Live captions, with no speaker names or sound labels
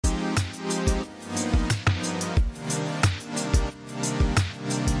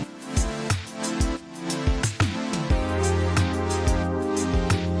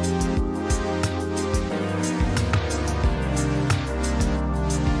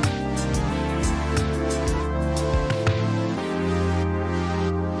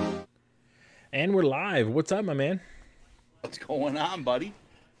And we're live. What's up, my man? What's going on, buddy?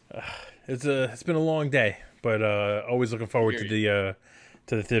 It's been a long day, but always looking forward Hear you.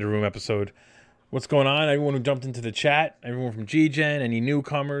 to the theater room episode. What's going on? Everyone who jumped into the chat, everyone from GGen, any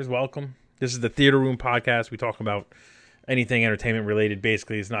newcomers, welcome. This is the Theater Room podcast. We talk about anything entertainment related.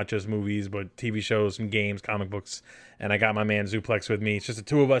 Basically, it's not just movies, but TV shows, some games, comic books. And I got my man Zuplex with me. It's just the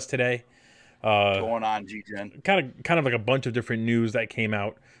two of us today. Going on, G-Gen. Kind of like a bunch of different news that came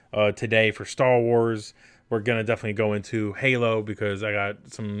out today for Star Wars. We're gonna definitely go into Halo because I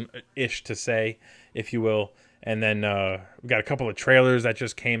got some ish to say, if you will. And then we got a couple of trailers that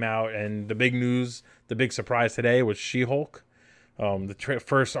just came out, and the big news, the big surprise today was She-Hulk.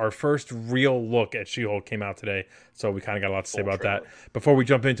 Our first real look at She-Hulk came out today, so we kind of got a lot to say about that. Before we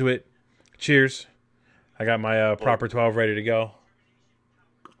jump into it, cheers! I got my proper 12 ready to go.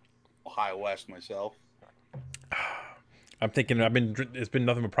 Ohio West myself. I'm thinking it's been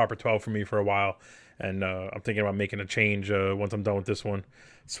nothing but proper 12 for me for a while, and I'm thinking about making a change once I'm done with this one,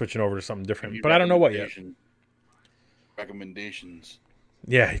 switching over to something different. But I don't know what yet. Recommendations.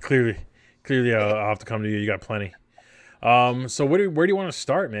 Yeah, clearly, I'll have to come to you. You got plenty. So where do you want to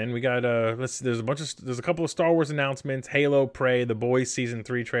start, man? We got there's a couple of Star Wars announcements: Halo, Prey, The Boys season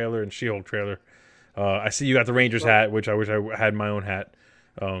 3 trailer, and She-Hulk trailer. I see you got the Rangers hat, which I wish I had my own hat.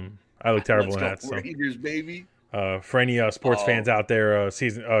 I look terrible in hats. So. Rangers, baby. For any sports fans out there,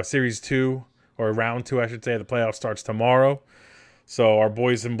 series 2 or round 2, I should say, the playoff starts tomorrow. So our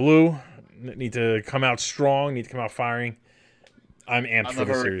boys in blue need to come out strong, need to come out firing. I'm amped for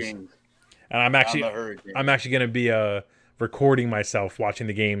the series, and I'm actually going to be recording myself watching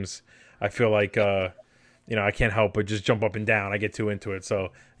the games. I feel like I can't help but just jump up and down. I get too into it.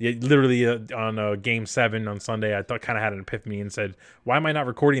 So literally on Game 7 on Sunday, I kind of had an epiphany and said, "Why am I not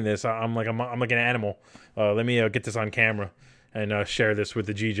recording this? I'm like an animal. Let me get this on camera and share this with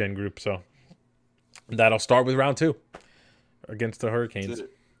the GGen group." So that'll start with round 2 against the Hurricanes.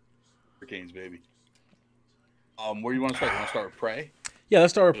 Hurricanes, baby. Where do you want to start? You want to start with Prey? Yeah,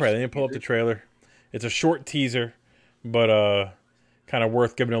 let's start with Prey. Let me pull up the trailer. It's a short teaser, but kind of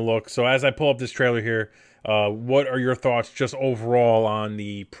worth giving a look. So as I pull up this trailer here, what are your thoughts just overall on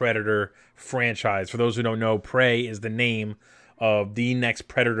the Predator franchise? For those who don't know, Prey is the name of the next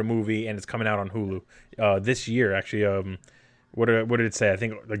Predator movie, and it's coming out on Hulu this year. Actually, what did it say? I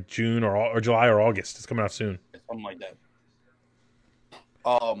think like June or July or August. It's coming out soon. Something like that.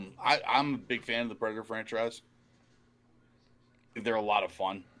 I'm a big fan of the Predator franchise. They're a lot of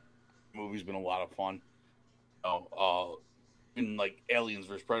fun. The movie's been a lot of fun. In like Aliens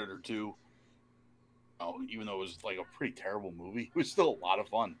vs Predator 2. Even though it was like a pretty terrible movie, it was still a lot of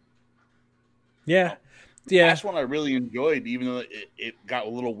fun. Yeah. That's one I really enjoyed, even though it got a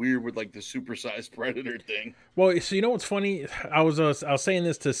little weird with like the supersized Predator thing. Well, so you know what's funny? I was saying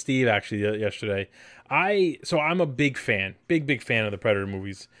this to Steve actually yesterday. I'm a big fan of the Predator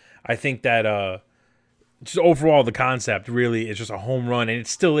movies. I think that just overall the concept really is just a home run, and it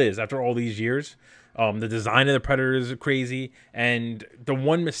still is after all these years. The design of the Predator is crazy, and the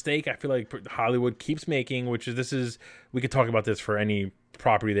one mistake I feel like Hollywood keeps making, we could talk about this for any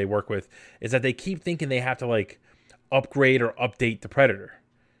property they work with, is that they keep thinking they have to like upgrade or update the Predator,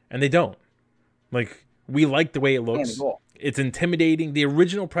 and they don't. Like, we like the way it looks. It's intimidating. The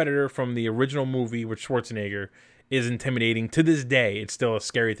original Predator from the original movie with Schwarzenegger is intimidating. To this day, it's still a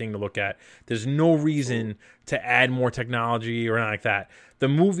scary thing to look at. There's no reason to add more technology or anything like that. The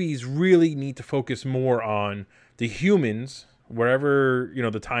movies really need to focus more on the humans, wherever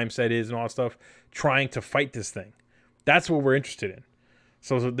the time set is and all that stuff, trying to fight this thing. That's what we're interested in.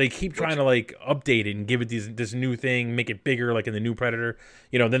 So they keep trying to like update it and give it this new thing, make it bigger, like in the new Predator.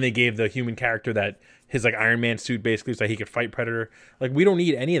 Then they gave the human character that his like Iron Man suit basically so that he could fight Predator. Like, we don't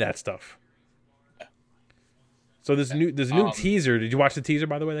need any of that stuff. So this new teaser. Did you watch the teaser,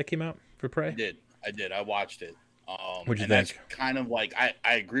 by the way, that came out for Prey? I did. I watched it. What'd you think? That's kind of like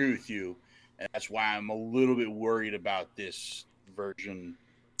I agree with you, and that's why I'm a little bit worried about this version.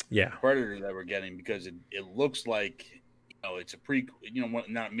 Yeah, Predator that we're getting, because it looks like it's a prequel.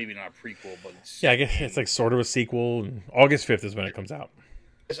 Maybe not a prequel, but I guess it's like sort of a sequel. And August 5th is when it comes out.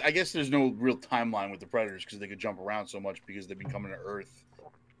 I guess there's no real timeline with the Predators because they could jump around so much because they've been coming to Earth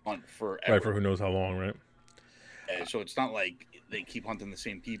hunt forever. Right, for who knows how long, right? So it's not like they keep hunting the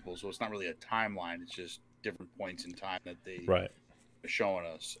same people. So it's not really a timeline. It's just different points in time that they are showing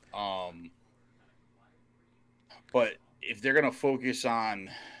us. But if they're gonna focus on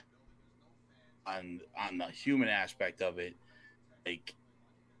the human aspect of it, like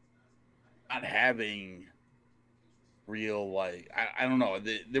not having real, like I don't know.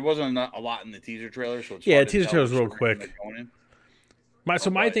 There wasn't a lot in the teaser trailer, so it's teaser trailer was real quick.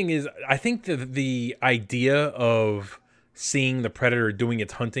 My thing is, I think the idea of seeing the predator doing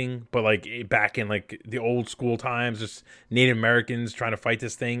its hunting, but like back in like the old school times, just Native Americans trying to fight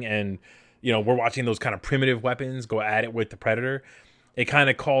this thing, and we're watching those kind of primitive weapons go at it with the predator. It kind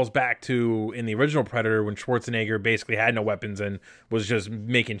of calls back to in the original Predator when Schwarzenegger basically had no weapons and was just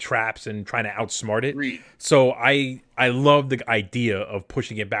making traps and trying to outsmart it. So I love the idea of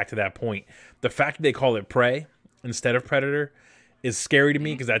pushing it back to that point. The fact that they call it Prey instead of Predator is scary to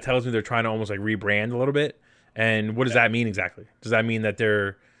me because that tells me they're trying to almost like rebrand a little bit. And what does that mean exactly? Does that mean that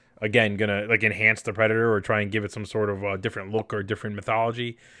they're again gonna like enhance the Predator or try and give it some sort of different look or different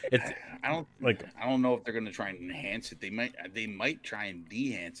mythology? I don't know if they're gonna try and enhance it. They might try and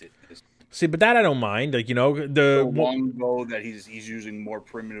de-hance it. See, but that I don't mind. Like the longbow that he's using more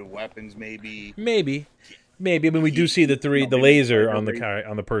primitive weapons, maybe. I mean, we do see the laser on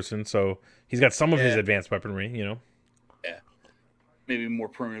the person, so he's got some of his advanced weaponry. Yeah, maybe more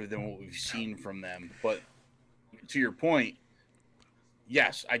primitive than what we've seen from them. But to your point,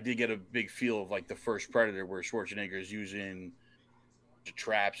 yes, I did get a big feel of like the first Predator, where Schwarzenegger is using the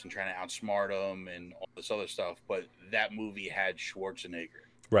traps and trying to outsmart him and all this other stuff. But that movie had Schwarzenegger.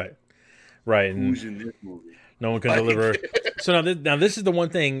 Right. Who's in this movie? No one can deliver. So now this is the one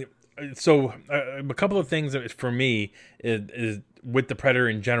thing. So a couple of things that for me is with the Predator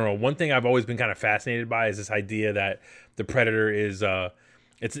in general. One thing I've always been kind of fascinated by is this idea that the Predator is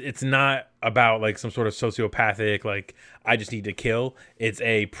it's not about like some sort of sociopathic like I just need to kill. It's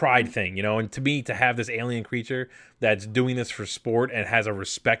a pride thing, And to me, to have this alien creature that's doing this for sport and has a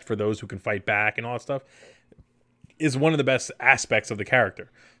respect for those who can fight back and all that stuff is one of the best aspects of the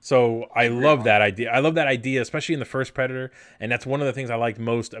character. So I love that idea. I love that idea, especially in the first Predator, and that's one of the things I liked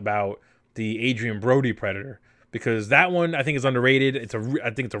most about the Adrian Brody Predator, because that one I think is underrated.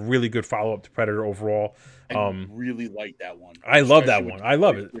 I think it's a really good follow up to Predator overall. I really like that one. I love that one. I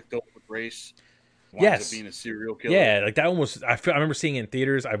love it. With Race. Yes, being a serial killer. Yeah, like that one was. I remember seeing it in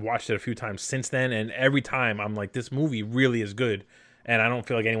theaters. I've watched it a few times since then, and every time I'm like, this movie really is good, and I don't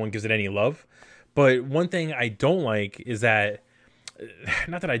feel like anyone gives it any love. But one thing I don't like is that,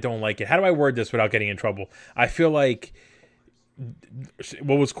 not that I don't like it. How do I word this without getting in trouble? I feel like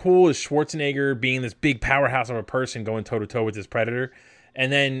what was cool is Schwarzenegger being this big powerhouse of a person going toe to toe with this Predator,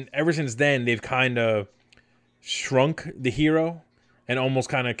 and then ever since then they've kind of shrunk the hero and almost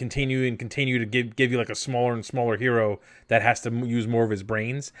kind of continue to give you like a smaller and smaller hero that has to use more of his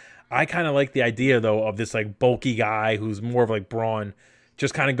brains. I kind of like the idea though of this like bulky guy who's more of like brawn,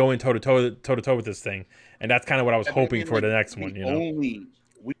 just kind of going toe to toe with this thing, and that's kind of what I was hoping for the next one.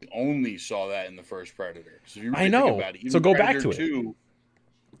 We only saw that in the first Predator. So if you really think about it, so go back to it.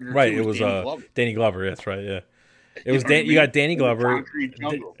 Right, it was Danny Glover. That's right. Yeah, it was. You got Danny Glover.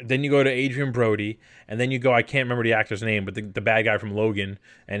 Then you go to Adrian Brody, and then you go. I can't remember the actor's name, but the bad guy from Logan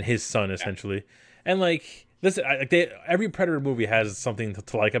and his son essentially. And like listen, every Predator movie has something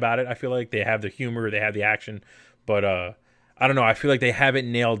to like about it. I feel like they have the humor, they have the action, but I don't know. I feel like they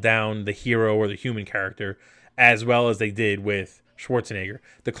haven't nailed down the hero or the human character as well as they did with Schwarzenegger.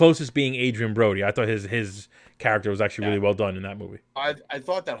 The closest being Adrian Brody. I thought his character was actually really well done in that movie. I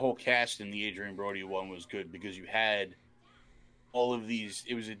thought that whole cast in the Adrian Brody one was good because you had all of these.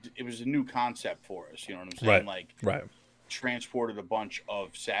 It was a new concept for us. You know what I'm saying? Right. Transported a bunch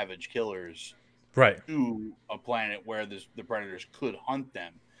of savage killers to a planet where the predators could hunt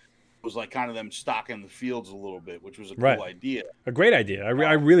them. It was like kind of them stocking the fields a little bit, which was a cool idea. A great idea.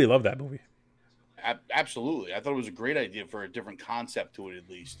 I really love that movie. Absolutely. I thought it was a great idea for a different concept to it, at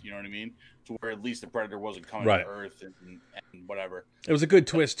least. You know what I mean? To where at least the Predator wasn't coming to Earth and whatever. It was a good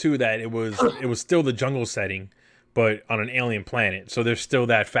twist, too, that it was still the jungle setting, but on an alien planet. So there's still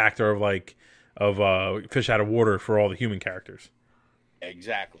that factor of fish out of water for all the human characters.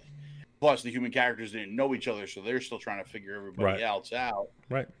 Exactly. Plus, the human characters didn't know each other, so they're still trying to figure everybody else out.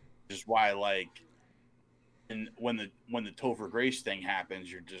 Right. Which is why, and when the Topher Grace thing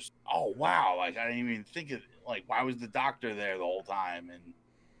happens, you're just, oh wow! Like I didn't even think of why was the doctor there the whole time and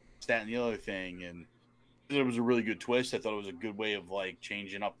that and the other thing, and it was a really good twist. I thought it was a good way of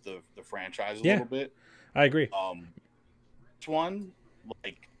changing up the franchise a little bit. I agree. This one,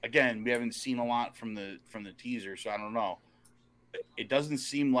 again, we haven't seen a lot from the teaser, so I don't know. It doesn't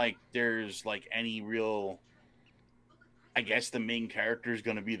seem like there's any real. I guess the main character is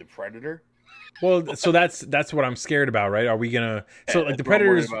going to be the Predator. Well, so that's what I'm scared about, right? Are we gonna? So the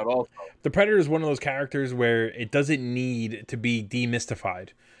Predator is one of those characters where it doesn't need to be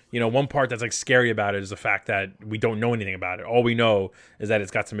demystified. One part that's scary about it is the fact that we don't know anything about it. All we know is that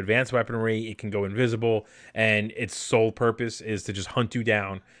it's got some advanced weaponry, it can go invisible, and its sole purpose is to just hunt you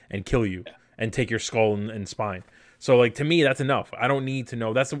down and kill you and take your skull and spine. So like to me, that's enough. I don't need to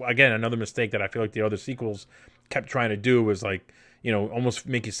know. That's again another mistake that I feel like the other sequels kept trying to do was like, you know, almost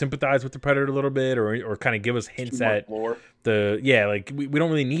make you sympathize with the Predator a little bit, or kind of give us hints at lore. like we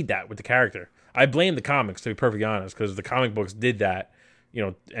don't really need that with the character. I blame the comics, to be perfectly honest, because the comic books did that, you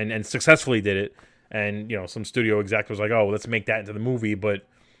know, and successfully did it. And you know, some studio exec was like, oh, let's make that into the movie, but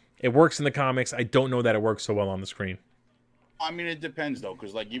it works in the comics. I don't know that it works so well on the screen. I mean, it depends though,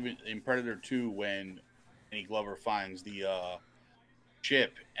 because like even in Predator 2, when Danny Glover finds the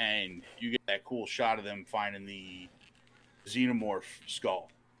ship, and you get that cool shot of them finding the xenomorph skull.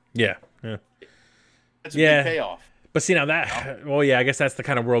 Yeah. That's a big payoff. But see, now that, well, yeah, I guess that's the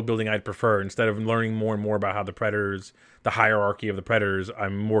kind of world building I'd prefer. Instead of learning more and more about how the predators, the hierarchy of the predators,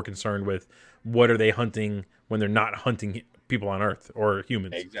 I'm more concerned with what are they hunting when they're not hunting people on Earth or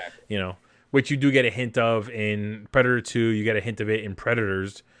humans. Exactly. You know, which you do get a hint of in Predator 2. You get a hint of it in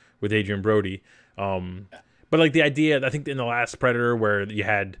Predators with Adrian Brody. But like the idea, I think in the last Predator where you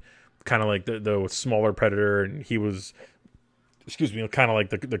had kind of like the smaller Predator, and he was, kind of like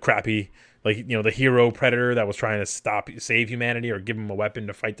the crappy, like, you know, the hero Predator that was trying to save humanity or give him a weapon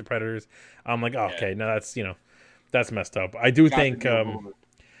to fight the Predators. I'm like, oh, okay, no, that's, you know, that's messed up. I do think,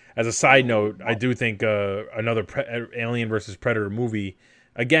 as a side note, I do think another Alien versus Predator movie,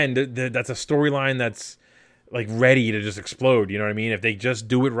 again, that's a storyline that's like ready to just explode. You know what I mean? If they just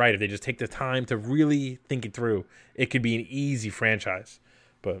do it right, if they just take the time to really think it through, it could be an easy franchise.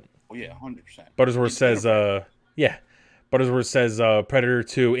 But 100%. Buttersworth says, Buttersworth says Predator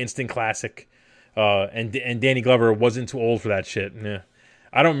 2 instant classic, and Danny Glover wasn't too old for that shit. Yeah.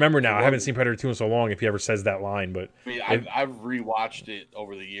 I don't remember now. I haven't seen Predator 2 in so long if he ever says that line. But I mean, I've rewatched it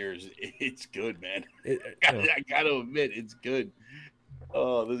over the years. It's good, man. I gotta admit, it's good.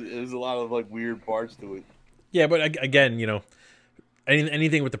 Oh, there's a lot of like weird parts to it. Yeah, but again, you know,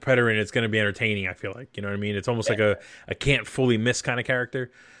 anything with the Predator in it's going to be entertaining. I feel like, you know what I mean. It's almost like a can't fully miss kind of character.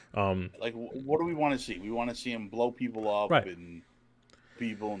 Like, what do we want to see? We want to see him blow people up, right, and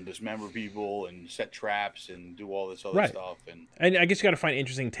people and dismember people and set traps and do all this other stuff. And I guess you got to find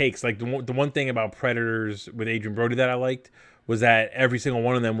interesting takes. Like the one thing about Predators with Adrian Brody that I liked was that every single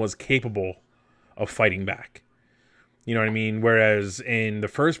one of them was capable of fighting back. You know what I mean? Whereas in the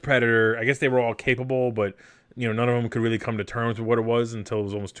first Predator, I guess they were all capable, but you know, none of them could really come to terms with what it was until it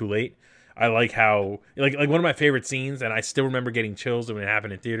was almost too late. I like how, like one of my favorite scenes, and I still remember getting chills when it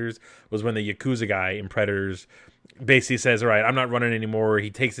happened in theaters, was when the Yakuza guy in Predators basically says, all right, I'm not running anymore.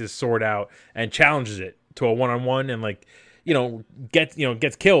 He takes his sword out and challenges it to a one-on-one and like,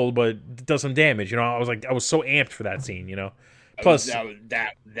 gets killed, but does some damage. You know, I was so amped for that scene, you know. Plus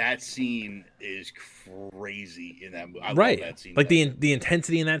that scene is crazy in that movie. I right. love that scene. Like the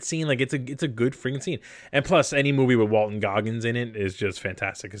intensity in that scene, like it's a good freaking scene. And plus, any movie with Walton Goggins in it is just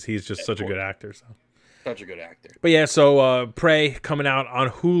fantastic because he's just such a good actor. So such a good actor. But yeah, so Prey coming out on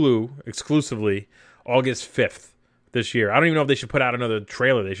Hulu exclusively August 5th this year. I don't even know if they should put out another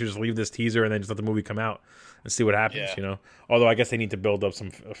trailer. They should just leave this teaser and then just let the movie come out and see what happens. You know, although I guess they need to build up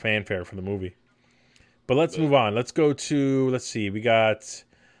some fanfare for the movie. But let's move on. Let's go to, let's see, we got,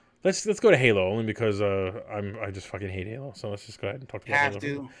 let's go to Halo, only because I just fucking hate Halo. So let's just go ahead and talk about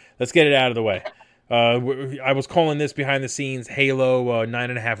Halo. Let's get it out of the way. I was calling this behind the scenes Halo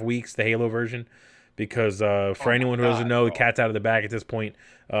 9.5 weeks, the Halo version, because for anyone who doesn't know, the cat's out of the bag at this point.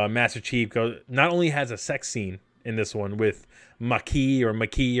 Master Chief not only has a sex scene in this one with Makee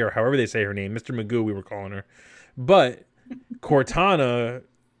or however they say her name, Mr. Magoo we were calling her, but Cortana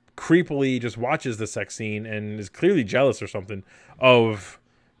creepily just watches the sex scene and is clearly jealous or something of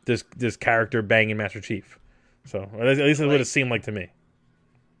this character banging Master Chief. So at least that's what it seemed like to me.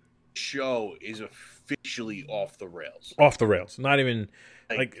 Show is officially off the rails. Off the rails. Not even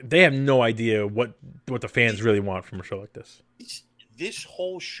like they have no idea what the fans really want from a show like this. This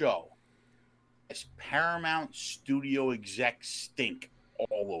whole show has Paramount studio exec stink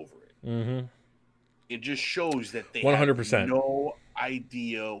all over it. Mm-hmm. It just shows that they 100%. have no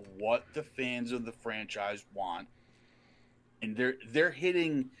idea what the fans of the franchise want, and they're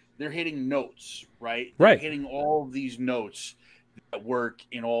hitting notes, right? They're hitting all of these notes that work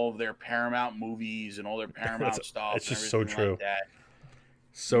in all of their Paramount movies and all their Paramount stuff. It's just so true. Like that.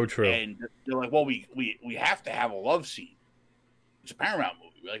 So true. And they're like, well, we have to have a love scene. It's a Paramount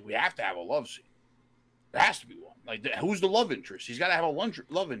movie. Like, we have to have a love scene. There has to be one. Like, who's the love interest? He's got to have a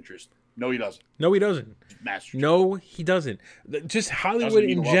love interest. No, he doesn't. No, he doesn't. Master no, he doesn't. Just Hollywood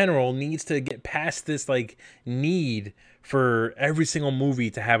in general needs to get past this like need for every single movie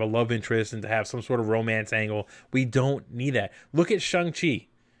to have a love interest and to have some sort of romance angle. We don't need that. Look at Shang-Chi.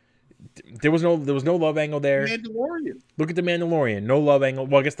 There was no love angle there. Mandalorian. Look at the Mandalorian. No love angle.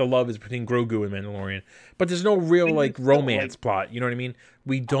 Well, I guess the love is between Grogu and Mandalorian, but there's no real like romance plot. You know what I mean?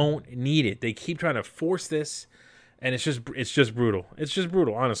 We don't need it. They keep trying to force this, and it's just brutal. It's just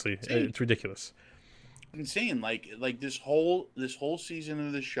brutal. Honestly, it's ridiculous. Insane. Like this whole season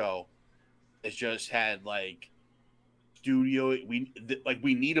of the show has just had like studio. We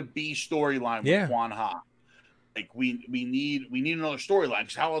need a B storyline with Quan Ha. Like we need another storyline,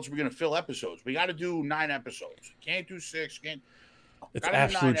 because how else are we going to fill episodes? We got to do 9 episodes. Can't do 6. It's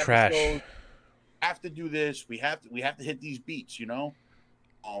absolute trash. Episodes. Have to do this. We have to hit these beats. You know.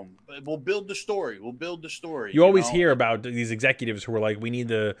 We'll build the story. You always hear about these executives who are like, we need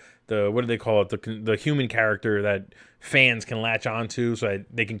the what do they call it? The human character that fans can latch onto, so that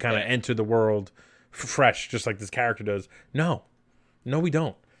they can kind of enter the world fresh, just like this character does. No, we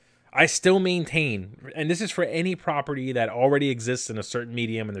don't. I still maintain, and this is for any property that already exists in a certain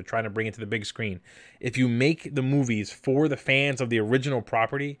medium and they're trying to bring it to the big screen. If you make the movies for the fans of the original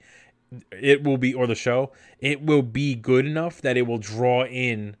property, it will be, or the show, it will be good enough that it will draw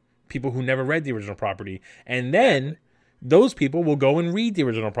in people who never read the original property. And then those people will go and read the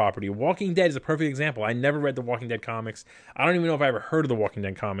original property. Walking Dead is a perfect example. I never read the Walking Dead comics. I don't even know if I ever heard of the Walking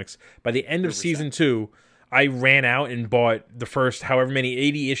Dead comics. By the end of 100%. Season 2, I ran out and bought the first however many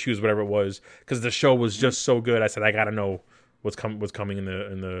 80 issues, whatever it was, because the show was just so good. I said, I got to know what's coming in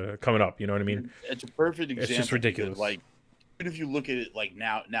the coming up. You know what I mean? It's a perfect example. It's just ridiculous. Like, even if you look at it like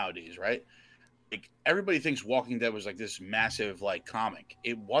nowadays, right? Like everybody thinks Walking Dead was like this massive like comic.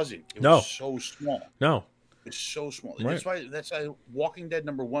 It wasn't. It was so small. No. It's so small. Right. That's why Walking Dead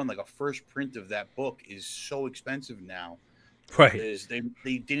 #1, like a first print of that book, is so expensive now. Right. Is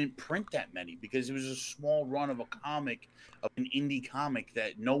they didn't print that many because it was a small run of a comic, of an indie comic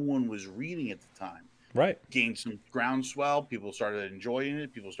that no one was reading at the time. Right. Gained some groundswell. People started enjoying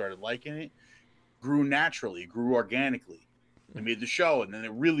it. People started liking it. Grew naturally. Grew organically. They made the show, and then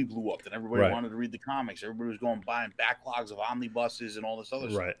it really blew up. Then everybody wanted to read the comics. Everybody was going buying backlogs of omnibuses and all this other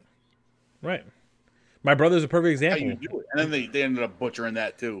stuff. Right. My brother's a perfect example. How you do it. And then they ended up butchering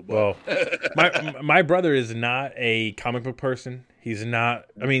that too. But. Well, my brother is not a comic book person. He's not.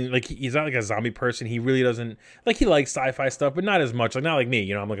 I mean, like he's not like a zombie person. He really doesn't like. He likes sci-fi stuff, but not as much. Like not like me.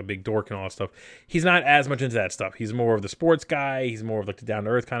 You know, I'm like a big dork and all that stuff. He's not as much into that stuff. He's more of the sports guy. He's more of like the down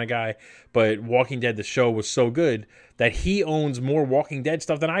to earth kind of guy. But Walking Dead, the show, was so good that he owns more Walking Dead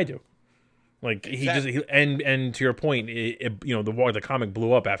stuff than I do. Like and to your point, the comic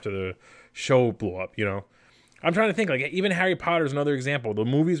blew up after the show blew up. You know, I'm trying to think. Like even Harry Potter is another example. The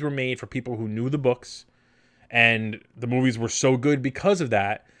movies were made for people who knew the books, and the movies were so good because of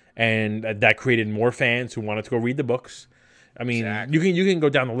that, and that created more fans who wanted to go read the books. I mean, you can go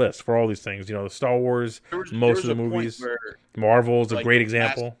down the list for all these things. You know, Star Wars, most of the movies, Marvel's a great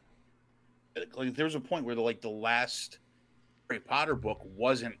example. There was a point where the last Harry Potter book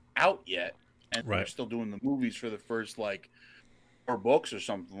wasn't out yet, and they're still doing the movies for the first 4 books or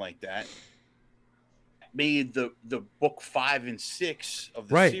something like that. Made the book 5 and 6 of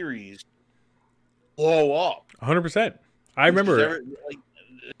the series blow up. 100%. I remember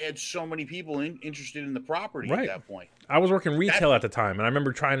they had so many people interested in the property at that point. I was working retail at the time, and I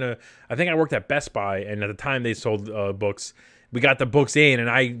remember I think I worked at Best Buy, and at the time they sold books. We got the books in, and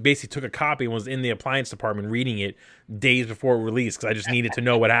I basically took a copy and was in the appliance department reading it days before it released because I just needed to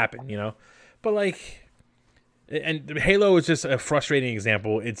know what happened, you know? But, and Halo is just a frustrating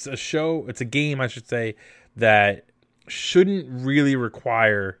example. It's a game, I should say, that shouldn't really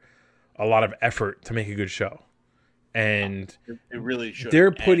require a lot of effort to make a good show. And it really should. They're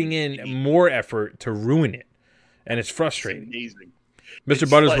putting in more effort to ruin it, and it's frustrating. It's amazing. Mr.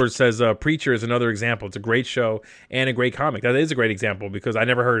 Buttersworth says Preacher is another example. It's a great show and a great comic. That is a great example because I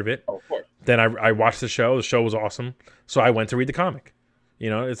never heard of it. Oh, of course. Then I watched the show. The show was awesome. So I went to read the comic. You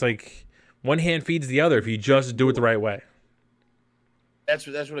know, it's like one hand feeds the other if you just do it the right way. That's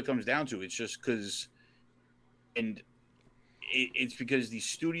what it comes down to. It's just because, and it's because these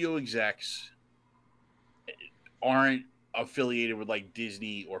studio execs aren't affiliated with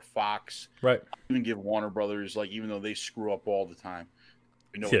Disney or Fox. Right. I even give Warner Brothers, even though they screw up all the time.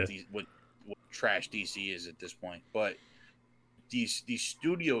 We know what trash DC is at this point. But these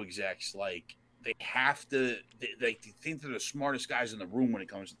studio execs, they have to they think they're the smartest guys in the room when it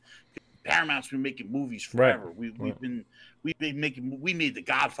comes to Paramount's been making movies forever. Right. We made The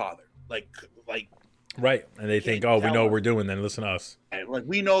Godfather. Right. And they think, we know what we're doing, then listen to us.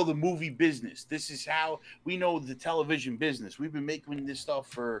 We know the movie business. This is how we know the television business. We've been making this stuff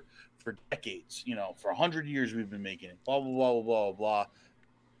for decades. For 100 years we've been making it. Blah, blah, blah, blah, blah, blah.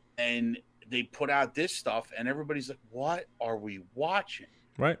 And they put out this stuff, and everybody's like, what are we watching?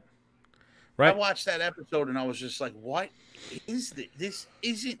 Right. I Right. watched that episode and I was just like, "What is this? This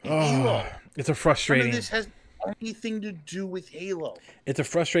isn't Oh, Halo. it's a None of frustrating. this has anything to do with Halo." It's a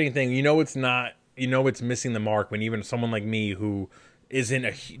frustrating thing. You know, it's not. You know, it's missing the mark when even someone like me who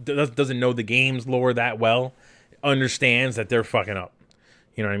isn't doesn't know the game's lore that well understands that they're fucking up.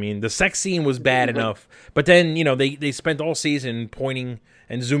 You know what I mean? The sex scene was bad enough, but then they spent all season pointing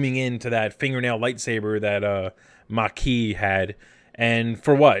and zooming into that fingernail lightsaber that Maquis had, and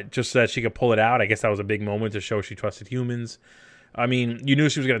for what? Just so that she could pull it out. I guess that was a big moment to show she trusted humans. I mean, you knew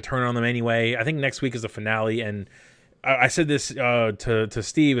she was going to turn on them anyway. I think next week is the finale, and I said this to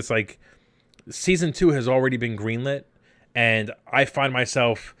Steve. It's like season 2 has already been greenlit, and I find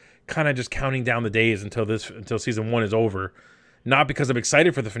myself kind of just counting down the days until season 1 is over. Not because I'm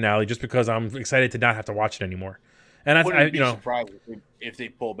excited for the finale, just because I'm excited to not have to watch it anymore. And I wouldn't be surprised if they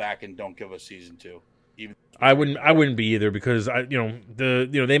pull back and don't give us season 2. Even I wouldn't be either, because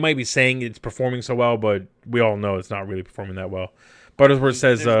they might be saying it's performing so well, but we all know it's not really performing that well. Buttersworth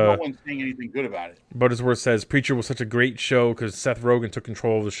says no one's saying anything good about it. Buttersworth says Preacher was such a great show because Seth Rogen took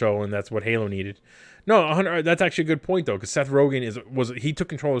control of the show, and that's what Halo needed. No, that's actually a good point though, because Seth Rogen he took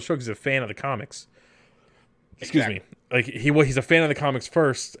control of the show because he's a fan of the comics. Excuse me. Like he's a fan of the comics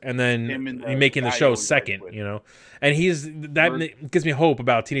first, and then he's making the show second. And that gives me hope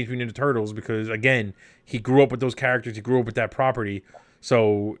about Teenage Mutant Ninja Turtles, because again, he grew up with those characters, he grew up with that property.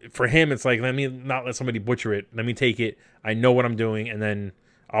 So for him, it's like, let me not let somebody butcher it. Let me take it. I know what I'm doing, and then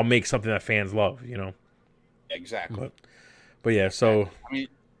I'll make something that fans love. Exactly. But yeah, so I mean,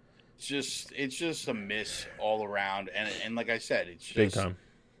 it's just a miss all around, and like I said, it's just big time.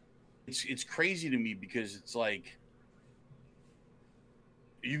 It's crazy to me, because it's like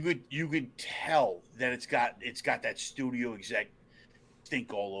you could tell that it's got that studio exec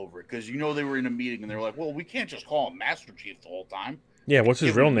stink all over it, because they were in a meeting and they're like, well, we can't just call him Master Chief the whole time. Yeah, what's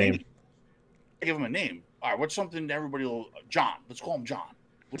his real name? Give him a name. All right, what's something that everybody will John? Let's call him John.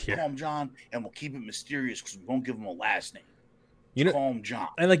 Call him John, and we'll keep it mysterious because we won't give him a last name. Call him John.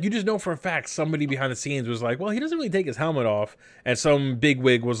 And you just know for a fact somebody behind the scenes was like, well, he doesn't really take his helmet off. And some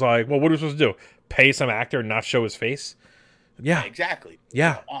bigwig was like, well, what are we supposed to do? Pay some actor and not show his face? Yeah. Exactly.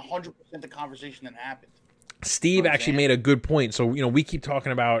 Yeah. 100% the conversation that happened. Steve actually made a good point. So, we keep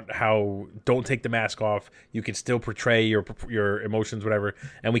talking about how don't take the mask off. You can still portray your emotions, whatever.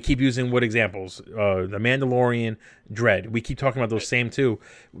 And we keep using what examples? The Mandalorian, Dredd. We keep talking about those same two.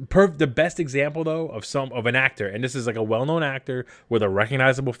 The best example, though, of an actor, and this is like a well-known actor with a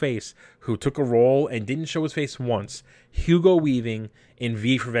recognizable face who took a role and didn't show his face once. Hugo Weaving in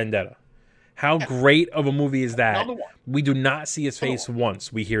V for Vendetta. How great of a movie is that? We do not see his face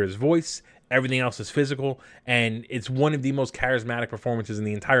once. We hear his voice. Everything else is physical, and it's one of the most charismatic performances in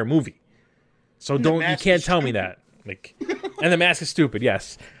the entire movie. So you can't tell me that. And the mask is stupid,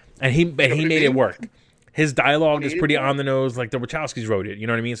 yes. And he made it work. His dialogue is pretty on the nose, like the Wachowskis wrote it. You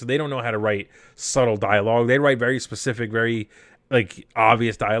know what I mean? So they don't know how to write subtle dialogue. They write very specific, very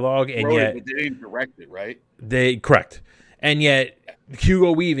obvious dialogue, and yet but they didn't direct it, right? Correct. And yet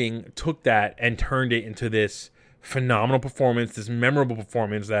Hugo Weaving took that and turned it into this phenomenal performance, this memorable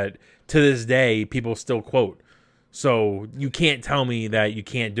performance that to this day people still quote. So you can't tell me that you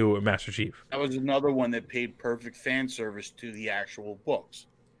can't do it with Master Chief. That was another one that paid perfect fan service to the actual books.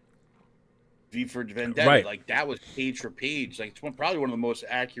 V for Vendetta, right. That was page for page. It's probably one of the most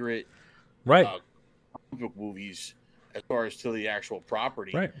accurate comic book movies as far as to the actual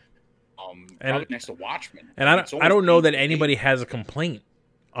property. Right. Probably next to Watchmen. And I don't know that anybody has a complaint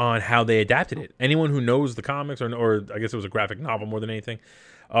on how they adapted it. Anyone who knows the comics, or I guess it was a graphic novel more than anything,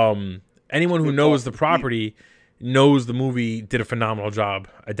 anyone who knows the property knows the movie did a phenomenal job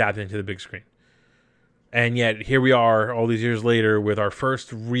adapting it to the big screen. And yet here we are all these years later with our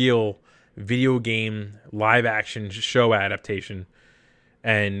first real video game live action show adaptation,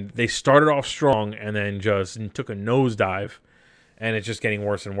 and they started off strong and then just took a nosedive, and it's just getting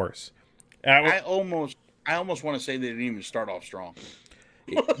worse and worse. I almost want to say they didn't even start off strong.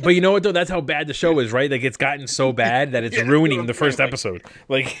 But you know what, though? That's how bad the show is, right? It's gotten so bad that it's ruining the first episode.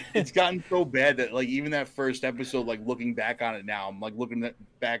 It's gotten so bad that even that first episode, looking back on it now, I'm looking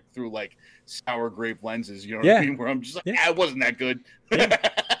back through sour grape lenses. You know what I mean? Where I'm just it wasn't that good. Yeah.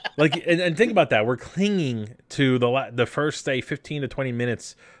 And think about that. We're clinging to the first, say, 15 to 20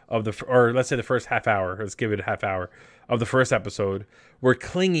 minutes of or let's say the first half hour. Let's give it a half hour of the first episode. We're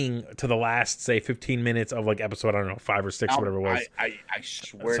clinging to the last, say, 15 minutes of episode, I don't know, 5 or 6, whatever it was. I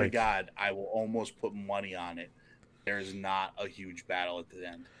swear to God, I will almost put money on it. There is not a huge battle at the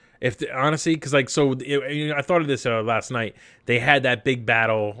end. Honestly, because like I thought of this last night. They had that big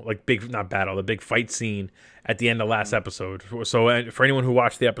battle, like the big fight scene at the end of last episode. So for anyone who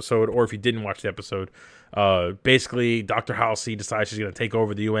watched the episode, or if you didn't watch the episode, basically Dr. Halsey decides she's going to take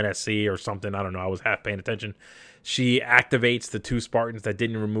over the UNSC or something. I don't know. I was half paying attention. She activates the 2 Spartans that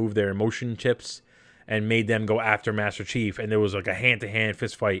didn't remove their emotion chips and made them go after Master Chief. And there was like a hand-to-hand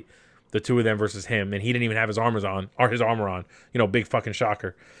fist fight, the 2 of them versus him, and he didn't even have his armor on. Big fucking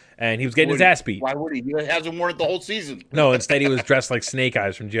shocker. And he was getting his ass beat. Why would he? He hasn't worn it the whole season. No, instead he was dressed like Snake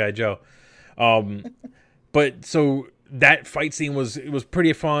Eyes from G.I. Joe. But so that fight scene was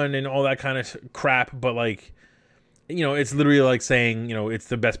pretty fun and all that kind of crap. But like, it's literally like saying, it's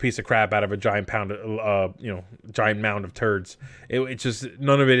the best piece of crap out of a giant mound of turds. It's just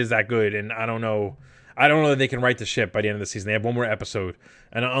none of it is that good, and I don't know that they can right the ship by the end of the season. They have one more episode,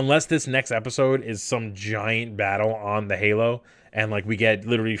 and unless this next episode is some giant battle on the Halo, and like we get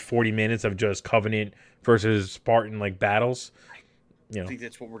literally 40 minutes of just Covenant versus Spartan like battles, I think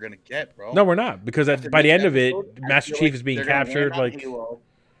that's what we're gonna get, bro. No, we're not, because by the end of it, Master Chief is being captured. Like, Halo,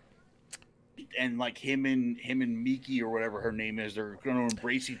 and like him and Miki or whatever her name is, they're gonna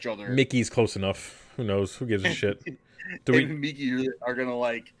embrace each other. Mickey's close enough. Who knows? Who gives a shit? And Miki are gonna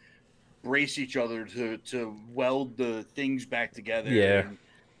like brace each other to weld the things back together. Yeah.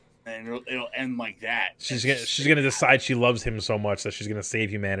 And it'll end like that. She's gonna decide she loves him so much that she's gonna save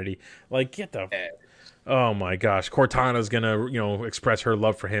humanity. Like, get the. Oh my gosh, Cortana's gonna express her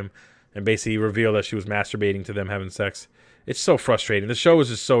love for him, and basically reveal that she was masturbating to them having sex. It's so frustrating. The show is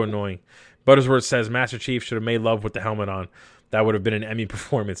just so annoying. Buttersworth says Master Chief should have made love with the helmet on. That would have been an Emmy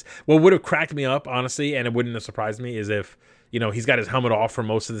performance. What would have cracked me up, honestly, and it wouldn't have surprised me, is if he's got his helmet off for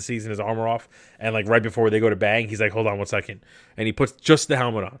most of the season, his armor off, and like right before they go to bang, he's like, hold on 1 second, and he puts just the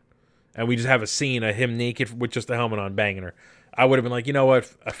helmet on. And we just have a scene of him naked with just the helmet on banging her. I would have been like, you know what?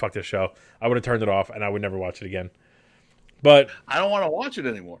 Fuck this show. I would have turned it off, and I would never watch it again. But I don't want to watch it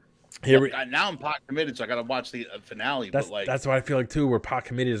anymore. Now I'm pot committed, so I got to watch the finale. That's what I feel like too. Where pot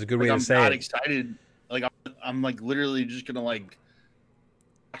committed is a good way to say it. I'm not excited. Like I'm like literally just gonna like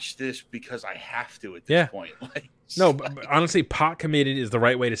watch this because I have to at this point. Like, no, but honestly, pot committed is the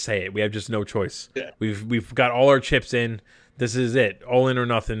right way to say it. We have just no choice. Yeah. We've got all our chips in. This is it. All in or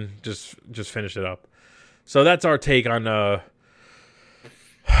nothing. Just finish it up. So that's our take on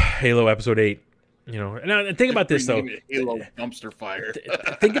Halo Episode 8. And think about this though. Halo dumpster fire.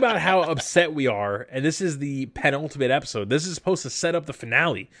 Think about how upset we are, and this is the penultimate episode. This is supposed to set up the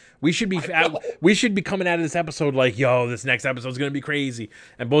finale. We should be coming out of this episode like, yo, this next episode is gonna be crazy,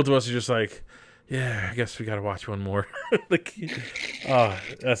 and both of us are just like, yeah, I guess we gotta watch one more. Like,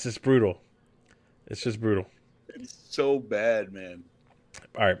 that's just brutal. It's just brutal. It's so bad, man.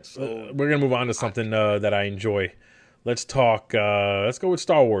 All right, we're gonna move on to something that I enjoy. Let's talk. Let's go with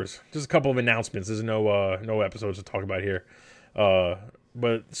Star Wars. Just a couple of announcements. There's no episodes to talk about here.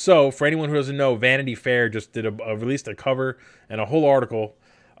 But for anyone who doesn't know, Vanity Fair just released a cover and a whole article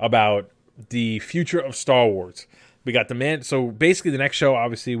about the future of Star Wars. We got So basically, the next show,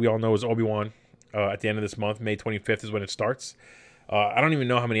 obviously, we all know is Obi-Wan. At the end of this month, May 25th is when it starts. I don't even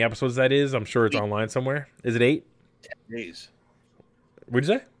know how many episodes that is. I'm sure it's online somewhere. Is it 8? 10 days. What'd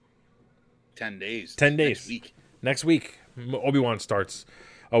you say? 10 days. 10 days. Next week, Obi-Wan starts.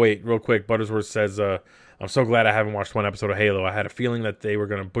 Oh, wait, real quick. Buttersworth says, I'm so glad I haven't watched one episode of Halo. I had a feeling that they were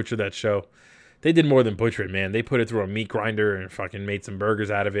going to butcher that show. They did more than butcher it, man. They put it through a meat grinder and fucking made some burgers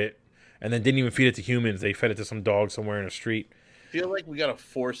out of it, and then didn't even feed it to humans. They fed it to some dog somewhere in a street. I feel like we got to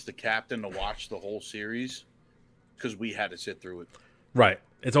force the captain to watch the whole series because we had to sit through it. Right.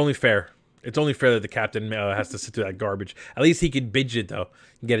 It's only fair. It's only fair that the captain has to sit through that garbage. At least he could binge it, though,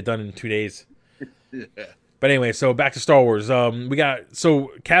 and get it done in 2 days. Yeah. But anyway, so back to Star Wars.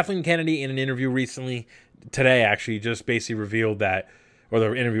 Kathleen Kennedy in an interview recently, today actually, just basically revealed that, or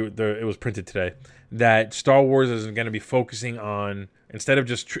the interview, it was printed today, that Star Wars is going to be focusing on, instead of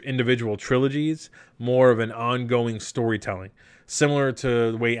just individual trilogies, more of an ongoing storytelling. Similar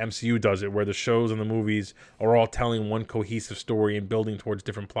to the way MCU does it, where the shows and the movies are all telling one cohesive story and building towards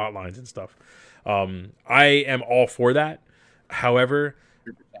different plot lines and stuff. I am all for that. However,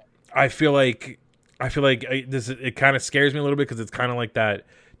 I feel like it kind of scares me a little bit, because it's kind of like that.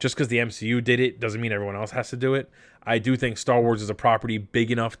 Just because the MCU did it doesn't mean everyone else has to do it. I do think Star Wars is a property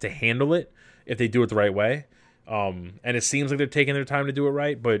big enough to handle it if they do it the right way. And it seems like they're taking their time to do it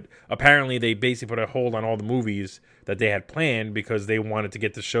right, but apparently they basically put a hold on all the movies that they had planned because they wanted to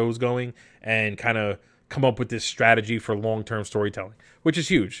get the shows going and kind of come up with this strategy for long-term storytelling, which is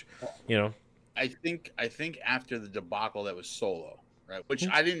huge, I think after the debacle that was Solo, right? Which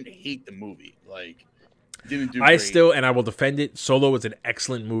I didn't hate the movie. Like, Didn't do I great. still, and I will defend it. Solo is an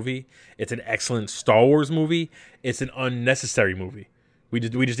excellent movie. It's an excellent Star Wars movie. It's an unnecessary movie. We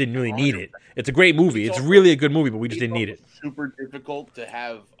just didn't really need it. It's a great movie. It's really a good movie, but we just didn't need it. Super difficult to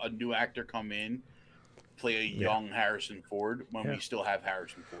have a new actor come in, play a young Harrison Ford when we still have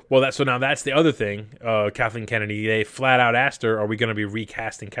Harrison Ford. Well, now that's the other thing. Kathleen Kennedy, they flat out asked her, "Are we going to be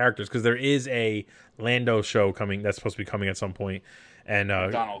recasting characters?" Because there is a Lando show coming that's supposed to be coming at some point, and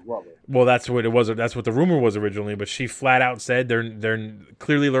Donald Glover. Well, that's what it was. That's what the rumor was originally. But she flat out said they're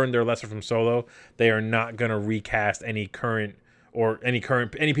clearly learned their lesson from Solo. They are not going to recast any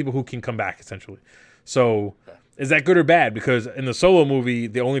people who can come back essentially. So. Okay. Is that good or bad? Because in the Solo movie,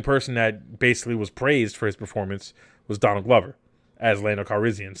 the only person that basically was praised for his performance was Donald Glover as Lando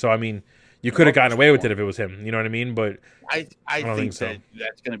Calrissian. So, I mean, you could have gotten away with it if it was him. You know what I mean? But I think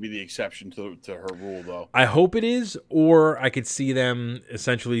that's going to be the exception to her rule, though. I hope it is, or I could see them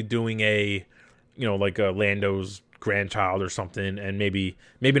essentially doing like a Lando's grandchild or something, and maybe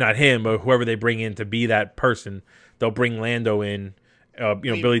not him, but whoever they bring in to be that person, they'll bring Lando in.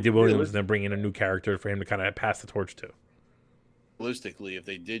 Billy Dee Williams, and then bring in a new character for him to kind of pass the torch to. Realistically, if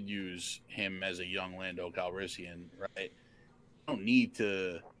they did use him as a young Lando Calrissian, right, don't need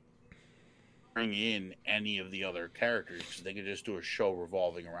to bring in any of the other characters because they could just do a show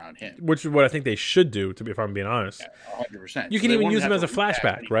revolving around him. Which is what I think they should do, if I'm being honest. 100%. You can even use him as a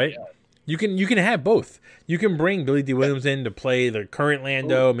flashback, right? You can have both. You can bring Billy Dee Williams in to play the current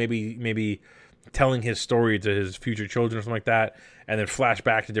Lando, maybe telling his story to his future children or something like that, and then flash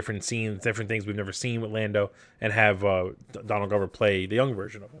back to different scenes, different things we've never seen with Lando, and have Donald Glover play the young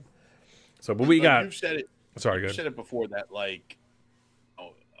version of him. So, but you've said it. Sorry, you said it before that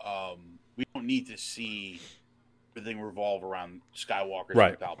we don't need to see everything revolve around Skywalker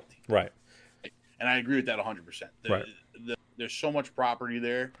and Palpatine. Right. And I agree with that 100%. There's so much property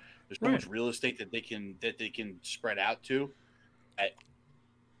there. There's so much real estate that they can spread out to.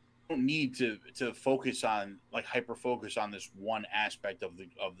 Don't need to focus on hyper focus on this one aspect of the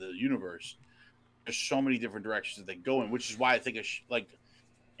universe. There's so many different directions that they go in, which is why I think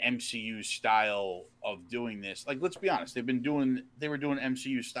MCU style of doing this. Let's be honest, they were doing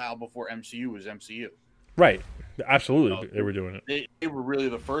MCU style before MCU was MCU. Right, absolutely, they were doing it. They were really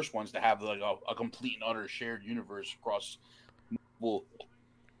the first ones to have a complete and utter shared universe across multiple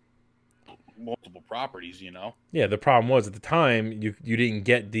properties, Yeah, the problem was at the time you didn't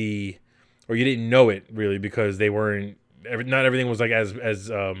get you didn't know it really because they weren't. Not everything was as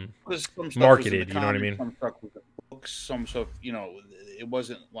marketed. You know what I mean? Some stuff was books, some stuff. It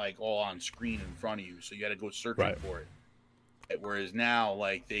wasn't all on screen in front of you, so you had to go searching for it. Whereas now,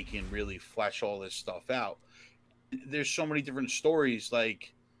 they can really flesh all this stuff out. There's so many different stories. I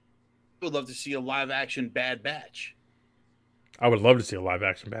would love to see a live action Bad Batch. I would love to see a live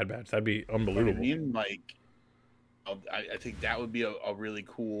action Bad Batch. That'd be unbelievable. You know what I mean? I think that would be a really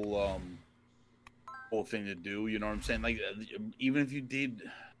cool thing to do. You know what I'm saying? Even if you did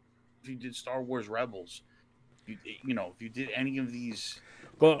Star Wars Rebels, if you did any of these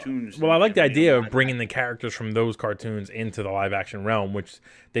cartoons. Well, I like the idea of bringing the characters from those cartoons into the live action realm, which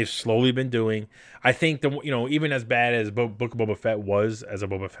they've slowly been doing. I think even as bad as Book of Boba Fett was as a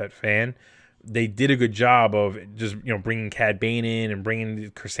Boba Fett fan, they did a good job of just bringing Cad Bane in and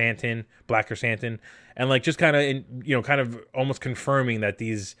bringing Black Chrysanthemum, and just kind of almost confirming that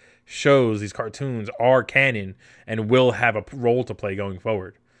these shows, these cartoons, are canon and will have a role to play going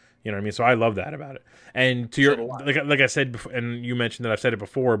forward. You know what I mean? So I love that about it. And to your like I said before, and you mentioned that I've said it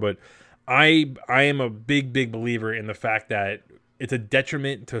before, but I am a big believer in the fact that it's a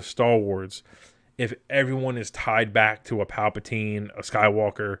detriment to Star Wars if everyone is tied back to a Palpatine, a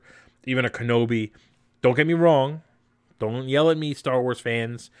Skywalker, even a Kenobi. Don't get me wrong. Don't yell at me, Star Wars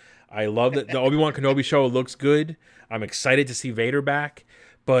fans. I love that the Obi-Wan Kenobi show looks good. I'm excited to see Vader back.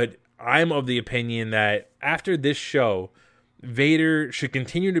 But I'm of the opinion that after this show, Vader should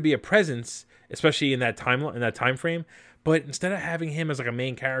continue to be a presence, especially in that time frame. But instead of having him as a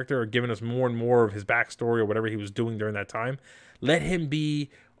main character or giving us more and more of his backstory or whatever he was doing during that time, let him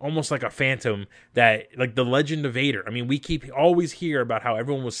be almost like a phantom, that the legend of Vader. I mean, we always hear about how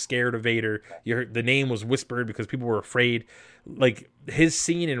everyone was scared of Vader. The name was whispered because people were afraid. His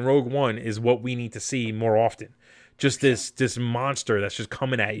scene in Rogue One is what we need to see more often. Just this monster that's just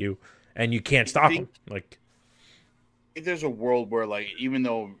coming at you and you can't stop him. I think there's a world where even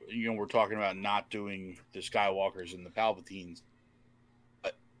though we're talking about not doing the Skywalkers and the Palpatines,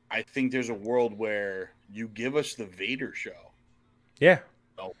 I think there's a world where you give us the Vader show. Yeah.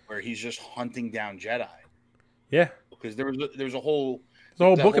 Where he's just hunting down Jedi. Yeah, because there's a whole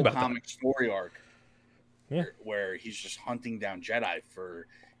book about comic that story arc. Yeah, where he's just hunting down Jedi for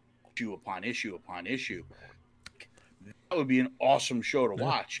issue upon issue upon issue. That would be an awesome show to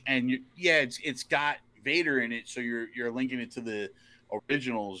watch. And it's got Vader in it, so you're linking it to the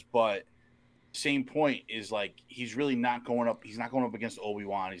originals, but same point is like he's really not going up. He's not going up against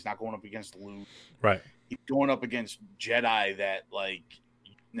Obi-Wan. He's not going up against Luke. Right. He's going up against Jedi that like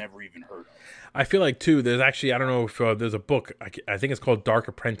you've never even heard of. I feel like too. There's actually, I don't know if there's a book. I think it's called Dark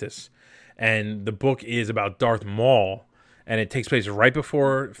Apprentice, and the book is about Darth Maul, and it takes place right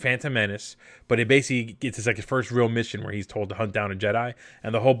before Phantom Menace. But it basically it's like his first real mission where he's told to hunt down a Jedi,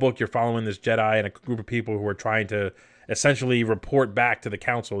 and the whole book you're following this Jedi and a group of people who are trying to essentially report back to the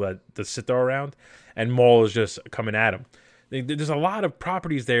council that the Sith are around, and Maul is just coming at him. There's a lot of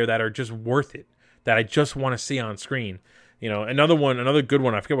properties there that are just worth it, that I just want to see on screen. You know, another good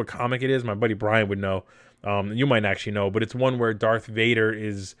one, I forget what comic it is, my buddy Brian would know. You might actually know, but it's one where Darth Vader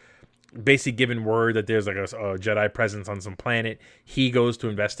is basically given word that there's like a Jedi presence on some planet. He goes to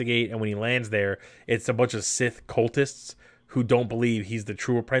investigate, and when he lands there, it's a bunch of Sith cultists who don't believe he's the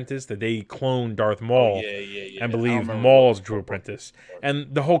true apprentice, that they clone Darth Maul and believe Maul's true apprentice.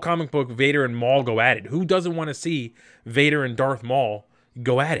 And the whole comic book, Vader and Maul go at it. Who doesn't want to see Vader and Darth Maul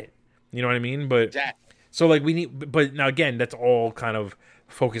go at it? You know what I mean? But exactly. So like but now again, that's all kind of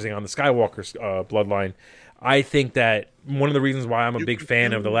focusing on the Skywalker bloodline. I think that one of the reasons why I'm a big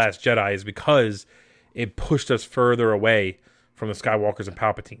fan of The Last Jedi is because it pushed us further away from the Skywalkers and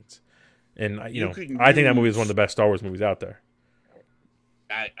Palpatines. And I think that movie is one of the best Star Wars movies out there.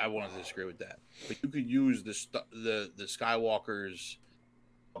 I want to disagree with that, but you could use the Skywalkers,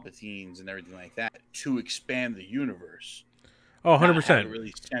 Palpatines, and everything like that to expand the universe. Oh, 100%.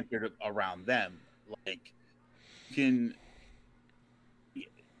 Really centered around them. Like, you can,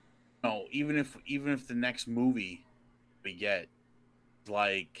 even if the next movie we get,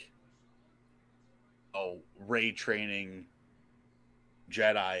 like, Rey training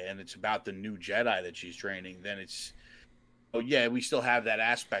Jedi, and it's about the new Jedi that she's training, then it's, we still have that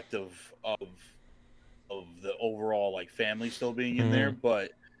aspect of the overall like family still being in there, but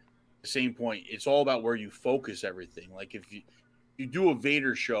at the same point, it's all about where you focus everything. Like if you do a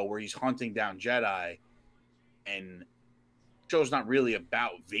Vader show where he's hunting down Jedi, and the show's not really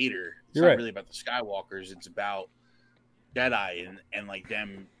about Vader, it's not really about the Skywalkers, it's about Jedi and like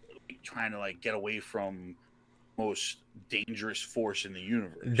them trying to like get away from most dangerous force in the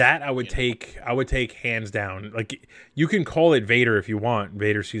universe. That I would take hands down. Like, you can call it Vader if you want,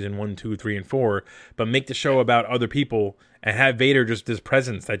 Vader season 1, 2, 3, and 4, but make the show about other people and have Vader just this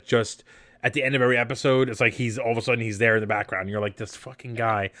presence that just at the end of every episode, it's like he's all of a sudden he's there in the background and you're like, this fucking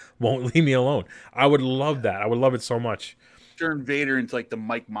guy won't leave me alone. I would love that. I would love it so much. Turn Vader into like the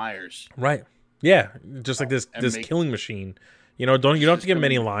Mike Myers. Right. Yeah. Just like this killing machine. You don't have to give him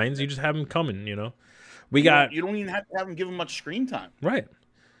any lines. You just have him coming, You don't even have to have him give him much screen time. Right.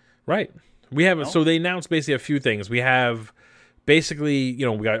 We have so they announced basically a few things. We have basically,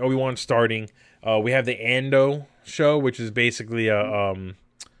 we got Obi-Wan starting. We have the Andor show, which is basically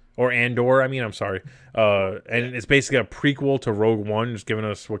or Andor. I'm sorry. And it's basically a prequel to Rogue One, just giving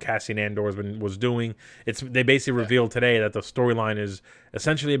us what Cassian Andor was doing. They basically revealed today that the storyline is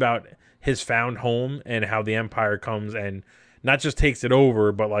essentially about his found home and how the Empire comes and not just takes it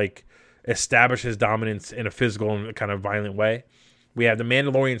over, but like establishes dominance in a physical and kind of violent way. We have The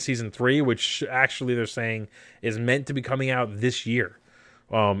Mandalorian Season 3, which actually they're saying is meant to be coming out this year.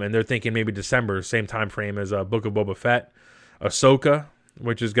 And they're thinking maybe December, same time frame as Book of Boba Fett. Ahsoka,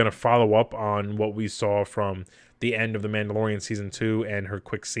 which is going to follow up on what we saw from the end of The Mandalorian Season 2 and her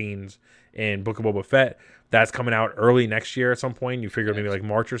quick scenes in Book of Boba Fett. That's coming out early next year at some point. You figure maybe like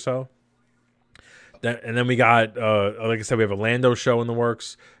March or so. And then we got, like I said, we have a Lando show in the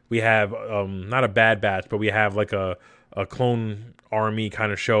works. We have not a Bad Batch, but we have like a clone army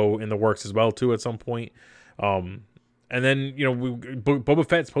kind of show in the works as well too at some point. And then Boba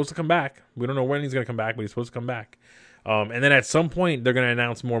Fett's supposed to come back. We don't know when he's going to come back, but he's supposed to come back. And then at some point they're going to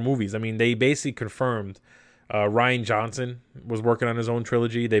announce more movies. They basically confirmed Rian Johnson was working on his own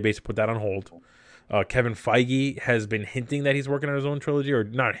trilogy. They basically put that on hold. Kevin Feige has been hinting that he's working on his own trilogy, or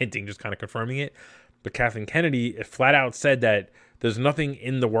not hinting, just kind of confirming it. But Kathleen Kennedy flat out said that there's nothing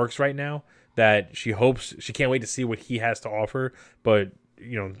in the works right now, that she can't wait to see what he has to offer. But,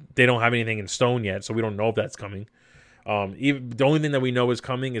 they don't have anything in stone yet, so we don't know if that's coming. The only thing that we know is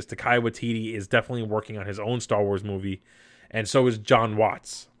coming is Taika Waititi is definitely working on his own Star Wars movie, and so is John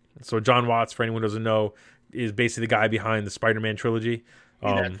Watts. So John Watts, for anyone who doesn't know, is basically the guy behind the Spider-Man trilogy.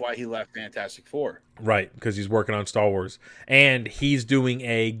 That's why he left Fantastic Four. Right, because he's working on Star Wars. And he's doing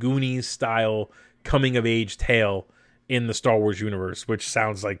a Goonies-style coming-of-age tale in the Star Wars universe, which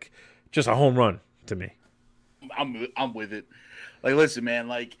sounds like just a home run to me. I'm with it. Like, listen, man,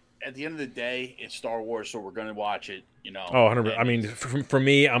 like, at the end of the day, it's Star Wars, so we're gonna watch it. Oh, 100%. I mean, for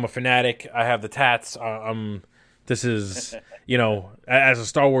me, I'm a fanatic. I have the tats. This is, as a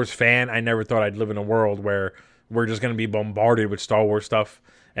Star Wars fan, I never thought I'd live in a world where we're just going to be bombarded with Star Wars stuff.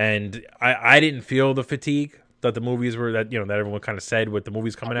 And I didn't feel the fatigue that the movies were, that everyone kind of said with the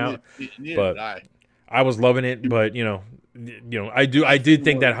movies coming out. But I was loving it. But, I did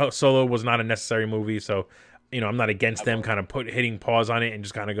think that Solo was not a necessary movie. So, I'm not against them kind of hitting pause on it and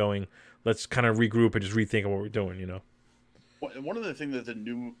just kind of going, let's kind of regroup and just rethink of what we're doing, One of the things that the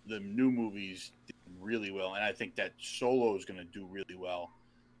new movies did really well, and I think that Solo is going to do really well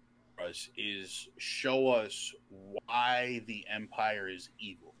for us, is show us why the Empire is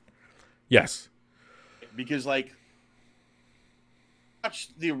evil. Yes. Because, watch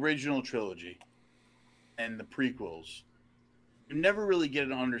the original trilogy and the prequels, you never really get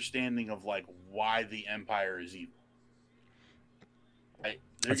an understanding of, why the Empire is evil. Right?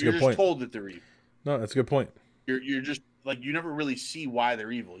 That's a You're good just point. told that they're evil. No, that's a good point. You're just you never really see why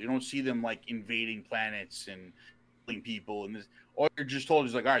they're evil. You don't see them invading planets and killing people and this. All you're just told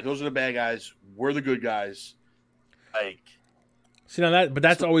is all right, those are the bad guys. We're the good guys. See now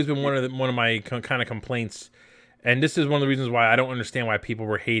that's always been one of my kind of complaints, and this is one of the reasons why I don't understand why people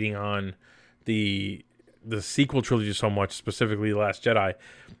were hating on the sequel trilogy so much, specifically The Last Jedi.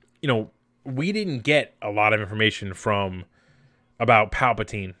 We didn't get a lot of information about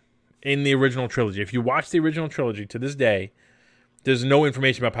Palpatine in the original trilogy. If you watch the original trilogy to this day, there's no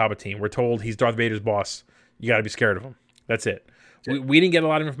information about Palpatine. We're told he's Darth Vader's boss. You got to be scared of him. That's it. We didn't get a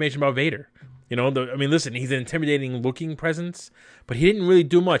lot of information about Vader. Listen, he's an intimidating looking presence, but he didn't really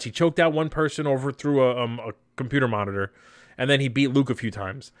do much. He choked out one person over through a computer monitor, and then he beat Luke a few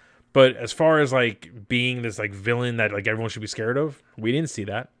times. But as far as being this villain that everyone should be scared of, we didn't see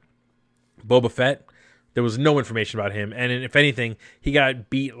that. Boba Fett, there was no information about him, and if anything, he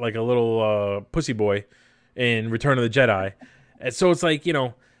got beat like a little pussy boy in Return of the Jedi. And so it's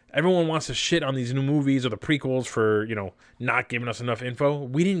everyone wants to shit on these new movies or the prequels for not giving us enough info.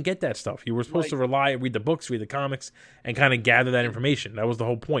 We didn't get that stuff. You were supposed to read the books, read the comics, and kind of gather that information. That was the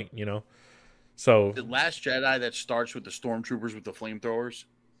whole point, So the Last Jedi that starts with the stormtroopers with the flamethrowers.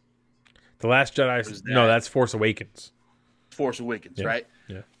 The Last Jedi, no, that's Force Awakens. Force Awakens, yeah. right?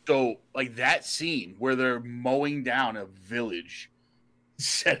 Yeah. So, that scene where they're mowing down a village,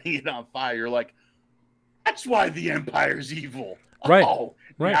 setting it on fire, you're like, that's why the Empire's evil. Right. Oh,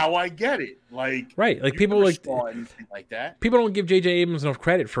 right. Now I get it. Right. People anything like that. People don't give J.J. Abrams enough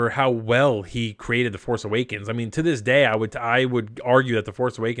credit for how well he created The Force Awakens. I mean, to this day, I would argue that The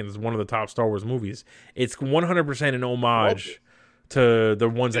Force Awakens is one of the top Star Wars movies. It's 100% an homage to the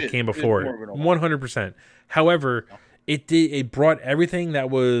ones that came before it. 100%. However, it brought everything that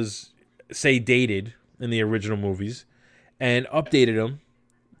was, say, dated in the original movies and updated them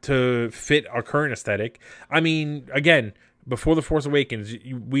to fit our current aesthetic. I mean, again, before The Force Awakens,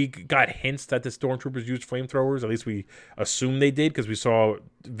 we got hints that the stormtroopers used flamethrowers. At least we assumed they did because we saw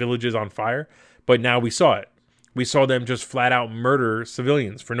villages on fire. But now we saw it. We saw them just flat out murder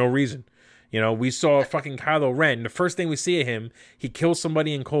civilians for no reason. We saw fucking Kylo Ren. The first thing we see of him, he kills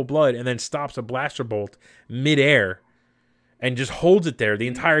somebody in cold blood and then stops a blaster bolt midair and just holds it there the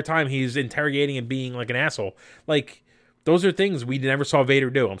entire time he's interrogating and being like an asshole. Those are things we never saw Vader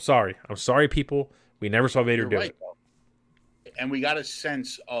do. I'm sorry, people. We never saw Vader do it. And we got a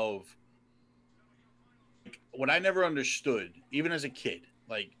sense of what I never understood, even as a kid.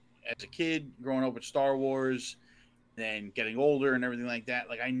 Growing up with Star Wars, then getting older and everything like that.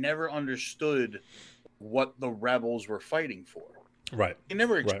 I never understood what the rebels were fighting for. Right. They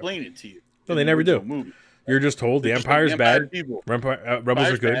never explained it to you. No, they never do. Movie. You're just told the Empire's bad. Rebels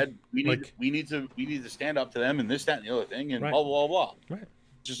are good. Bad. We need to stand up to them and this, that, and the other thing, and right. blah blah blah. Right.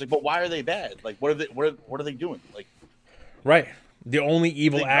 Just but why are they bad? What are they doing? Right. The only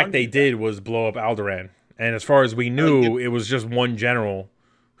evil act they did was blow up Alderaan, and as far as we knew, it was just one general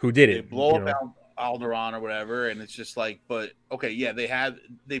who did it. They blow up Alderaan or whatever, and it's just but okay, yeah,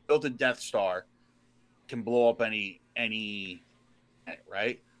 they built a Death Star, can blow up any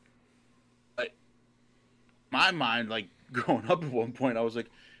right. But my mind, growing up at one point, I was like,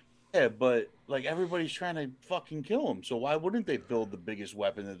 yeah, but everybody's trying to fucking kill him, so why wouldn't they build the biggest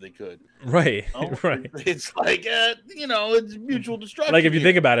weapon that they could? Right, right. It's it's mutual destruction. If you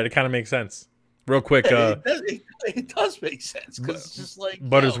think about it, it kind of makes sense. Real quick, it does make sense because it's just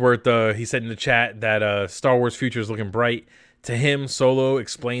Buttersworth. He said in the chat that Star Wars future is looking bright. To him, Solo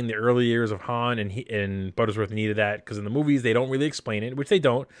explained the early years of Han, and Buttersworth needed that because in the movies they don't really explain it, which they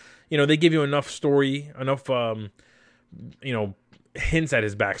don't. They give you enough story, enough hints at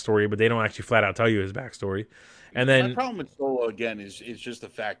his backstory, but they don't actually flat out tell you his backstory. And My then problem with Solo again is just the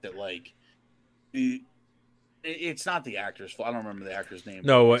fact that like it's not the actor's fault. I don't remember the actor's name.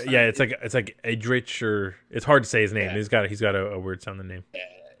 no, It's not, yeah, it's like Edrich, or it's hard to say his name. yeah. He's got a weird sounding name.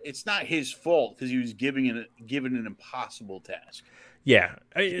 It's not his fault because he was given an impossible task. Yeah,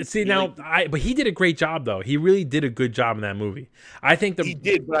 see now, but he did a great job though. He really did a good job in that movie. I think he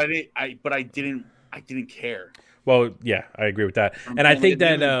did, but I didn't care. Well, yeah, I agree with that, and I think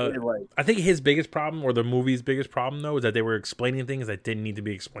that I think his biggest problem, or the movie's biggest problem, though, is that they were explaining things that didn't need to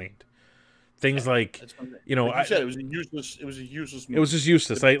be explained. Things like, you know, like you said, it was a useless movie. It was just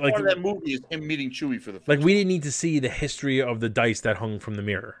useless. Part of that movie is him meeting Chewie for the first time. We didn't need to see the history of the dice that hung from the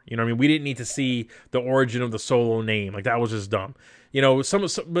mirror. You know what I mean? We didn't need to see the origin of the Solo name. Like, that was just dumb. You know,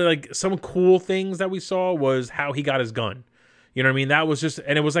 some cool things that we saw was how he got his gun. You know what I mean? That was just,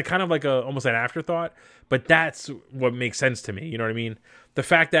 and it was like kind of like almost an afterthought, but that's what makes sense to me. You know what I mean? The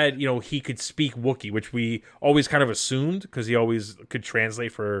fact that, you know, he could speak Wookiee, which we always kind of assumed because he always could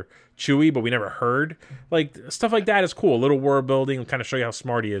translate for Chewie, but we never heard. Like, stuff like that is cool. A little world building and kind of show you how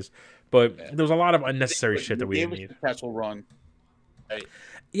smart he is. But there was a lot of unnecessary shit that we didn't need. Kessel Run. Right.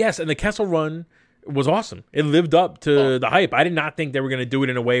 Yes, and the Kessel Run was awesome. It lived up to the hype. I did not think they were going to do it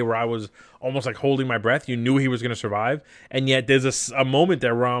in a way where I was almost like holding my breath. You knew he was going to survive, and yet there's a moment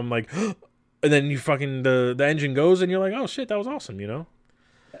there where I'm like, and then you fucking the engine goes, and you're like, oh shit, that was awesome, you know.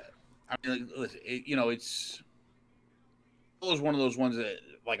 I mean, listen, it was one of those ones that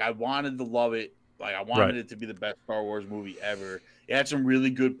like I wanted to love it. Like I wanted it to be the best Star Wars movie ever. It had some really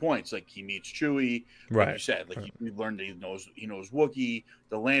good points. Like he meets Chewie, like you said. Like we learned that he knows Wookiee.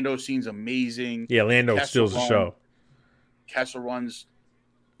 The Lando scene's amazing. Yeah, Lando steals the show. Kessel Run's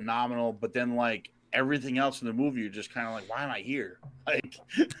phenomenal, but then like everything else in the movie, you're just kind of like, why am I here? Like,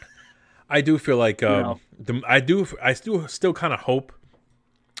 I do feel like I still kind of hope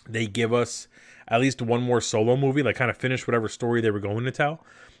they give us at least one more Solo movie, like kind of finish whatever story they were going to tell.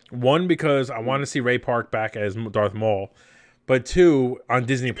 One, because I want to see Ray Park back as Darth Maul, but two, on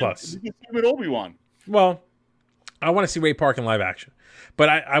Disney Plus. You can see him at Obi-Wan. Well, I want to see Ray Park in live action, but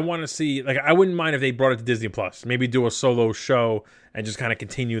I want to see, like, I wouldn't mind if they brought it to Disney Plus. Maybe do a Solo show and just kind of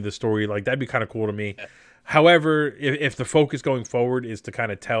continue the story. Like, that'd be kind of cool to me. Yeah. However, if the focus going forward is to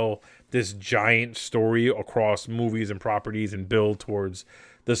kind of tell this giant story across movies and properties and build towards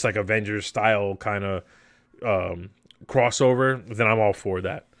this like Avengers style kind of crossover, then I'm all for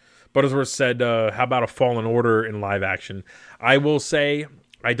that. Buttersworth said, how about a Fallen Order in live action? I will say,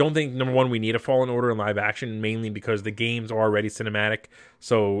 I don't think, number one, we need a Fallen Order in live action, mainly because the games are already cinematic.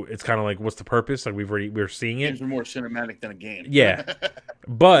 So it's kind of like, what's the purpose? Like we're seeing it. Games are more cinematic than a game. Yeah.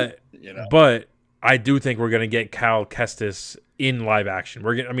 But I do think we're going to get Cal Kestis in live action.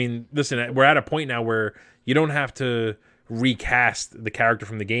 Listen, we're at a point now where you don't have to recast the character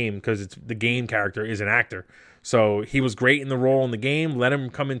from the game because the game character is an actor. So he was great in the role in the game. Let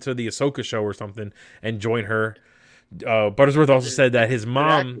him come into the Ahsoka show or something and join her. Buttersworth also said that his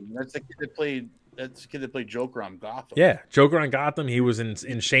mom. That's the kid that played Joker on Gotham. Yeah, Joker on Gotham. He was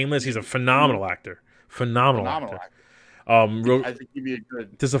in Shameless. He's a phenomenal actor. Phenomenal actor. I think he'd be a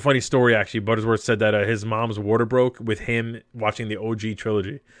good. This is a funny story actually. Buttersworth said that his mom's water broke with him watching the OG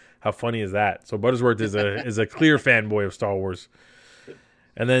trilogy. How funny is that? So Buttersworth is a clear fanboy of Star Wars.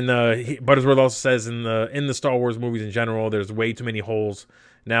 And then Buttersworth also says in the Star Wars movies in general, there's way too many holes.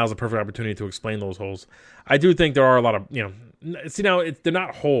 Now's the perfect opportunity to explain those holes. I do think there are a lot of, they're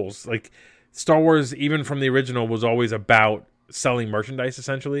not holes. Like Star Wars, even from the original, was always about selling merchandise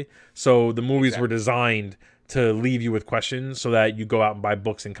essentially. So the movies were designed to leave you with questions so that you go out and buy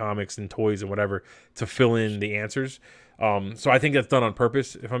books and comics and toys and whatever to fill in the answers. So I think that's done on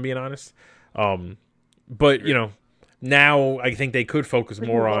purpose, if I'm being honest. But now I think they could focus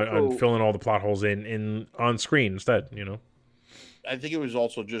more on filling all the plot holes in on screen instead. I think it was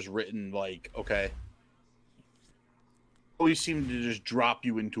also just written like, okay, always seem to just drop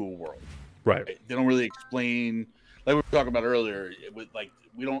you into a world. Right. They don't really explain, like we were talking about earlier.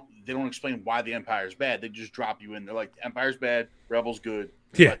 They don't explain why the Empire's bad. They just drop you in. They're like, the Empire's bad, Rebels good.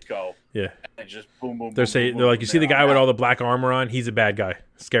 Yeah. Let's go. Yeah. And just boom, boom. They're like, you see the guy with all the black armor on? He's a bad guy.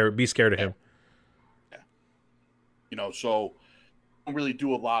 Be scared of him. Yeah. So don't really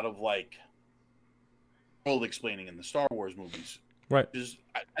do a lot of like world explaining in the Star Wars movies. Right.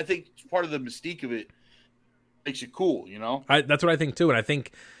 I think part of the mystique of it makes it cool, That's what I think too, and I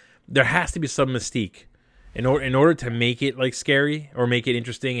think there has to be some mystique in order to make it like scary or make it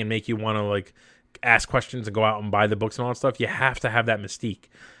interesting and make you want to like ask questions and go out and buy the books and all that stuff. You have to have that mystique,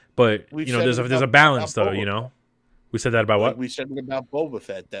 but there's a balance though. We said that about what? We said it about Boba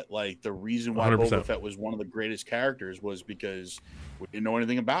Fett, that like the reason why 100%. Boba Fett was one of the greatest characters was because we didn't know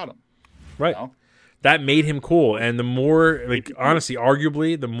anything about him. Right. that made him cool. And the more, like, honestly,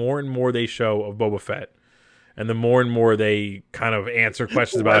 arguably, the more and more they show of Boba Fett, and the more and more they kind of answer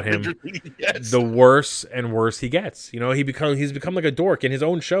questions about him, Yes. the worse and worse he gets. You know, he's become like a dork. In his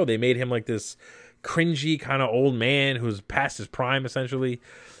own show, they made him like this cringy kind of old man who's past his prime, essentially.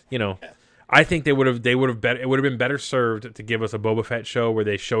 You know, I think they would have it would have been better served to give us a Boba Fett show where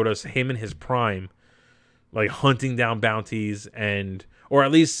they showed us him in his prime, like hunting down bounties, or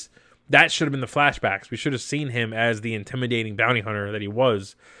at least that should have been the flashbacks. We should have seen him as the intimidating bounty hunter that he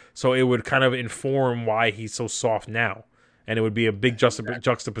was. So it would kind of inform why he's so soft now, and it would be a big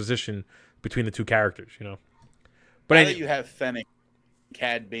juxtaposition between the two characters, you know. But now that you have Fennec,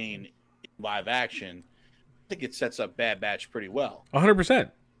 Cad Bane in live action, I think it sets up Bad Batch pretty well.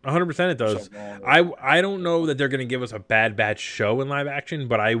 100%. 100% it does. I don't know that they're going to give us a Bad Batch show in live action,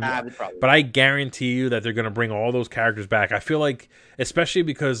 but I guarantee you that they're going to bring all those characters back. I feel like, especially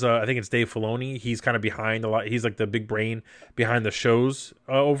because I think it's Dave Filoni, he's kind of behind a lot. He's like the big brain behind the shows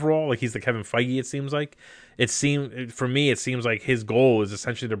overall. Like he's the Kevin Feige, it seems like. For me, it seems like his goal is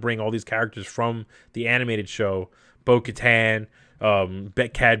essentially to bring all these characters from the animated show, Bo-Katan,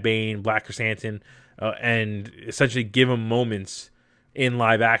 Cad Bane, Black Chrysanthemum, and essentially give them moments in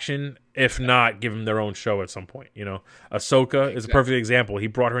live action, if not give them their own show at some point. You know, Ahsoka is a perfect example. He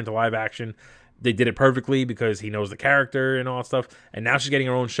brought her into live action. They did it perfectly because he knows the character and all that stuff. And now she's getting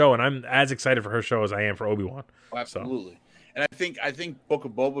her own show, and I'm as excited for her show as I am for Obi-Wan. Oh, absolutely. So. And I think Book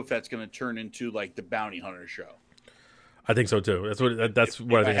of Boba Fett's going to turn into like the bounty hunter show. I think so too. That's what I think it's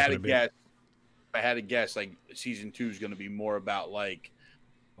going to be. If I had to guess, like season 2 is going to be more about like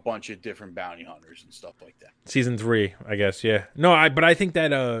bunch of different bounty hunters and stuff like that. Season 3, I guess, yeah. No, but I think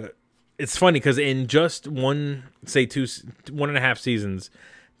that it's funny because in just 1.5 seasons,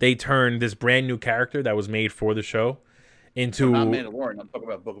 they turned this brand new character that was made for the show into not Mandalorian. I'm talking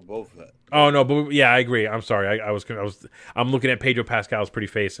about Book of Boba Fett. Oh no, but yeah, I agree. I'm sorry. I'm looking at Pedro Pascal's pretty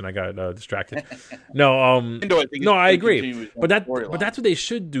face and I got distracted. No, I agree. But that's what they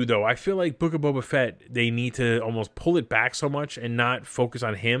should do though. I feel like Book of Boba Fett, they need to almost pull it back so much and not focus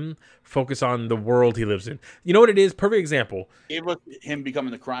on him, focus on the world he lives in. You know what it is? Perfect example. It was him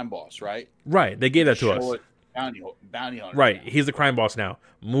becoming the crime boss, right? Right. They gave that to us. Bounty hunter. Right. He's the crime boss now.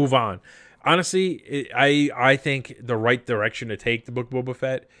 Move on. Honestly, I think the right direction to take the Book of Boba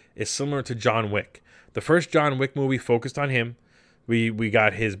Fett is similar to John Wick. The first John Wick movie focused on him. We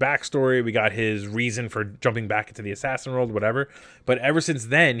got his backstory. We got his reason for jumping back into the assassin world, whatever. But ever since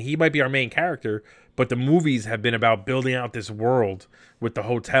then, he might be our main character. But the movies have been about building out this world with the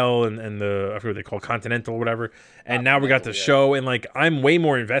hotel and the, I forget what they call, Continental or whatever. And now we got the show. And like, I'm way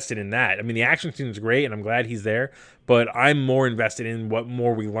more invested in that. I mean, the action scene is great and I'm glad he's there. But I'm more invested in what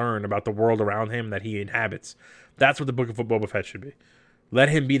more we learn about the world around him that he inhabits. That's what the Book of Boba Fett should be. Let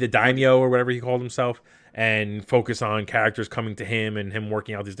him be the daimyo or whatever he called himself and focus on characters coming to him and him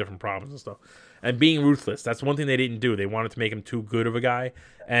working out these different problems and stuff. And being ruthless. That's one thing they didn't do. They wanted to make him too good of a guy.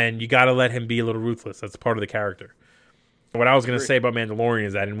 And you got to let him be a little ruthless. That's part of the character. What I was going to say about Mandalorian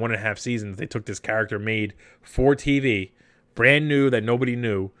is that in 1.5 seasons, they took this character made for TV, brand new that nobody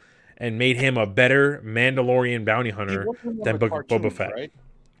knew, and made him a better Mandalorian bounty hunter than Boba Fett. Right?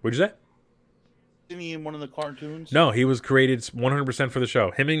 What'd you say? Isn't he in one of the cartoons? No, he was created 100% for the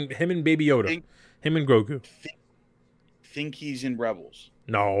show. Him and Baby Yoda. Him and Grogu. Think he's in Rebels.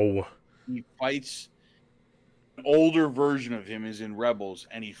 No. He fights... An older version of him is in Rebels,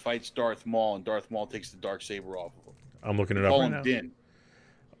 and he fights Darth Maul, and Darth Maul takes the Darksaber off of him. I'm looking it up right now. Din.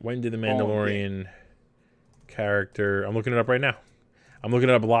 When did the Mandalorian character... I'm looking it up right now. I'm looking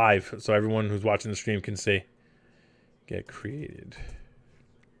it up live, so everyone who's watching the stream can see. Get created.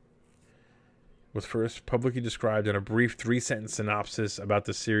 Was first publicly described in a brief 3-sentence synopsis about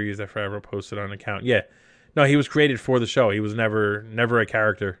the series that Forever posted on an account. Yeah. No, he was created for the show. He was never a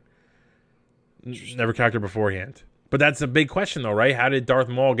character. Never character beforehand. But that's a big question, though, right? How did Darth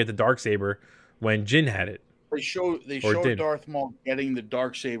Maul get the Darksaber when Jin had it? They showed Darth Maul getting the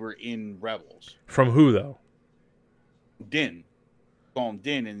Darksaber in Rebels. From who, though? Din. Call him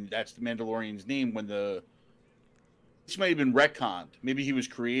Din, and that's the Mandalorian's name when the... This might have been retconned. Maybe he was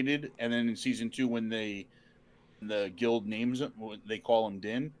created, and then in season 2, when the guild names him, they call him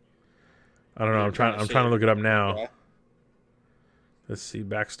Din. I don't know. I'm trying to look it up now. Yeah. Let's see.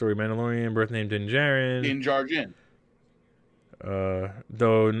 Backstory: Mandalorian, birth name Din Djarin. Din Jar Jin.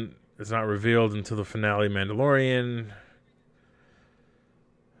 Though it's not revealed until the finale, Mandalorian.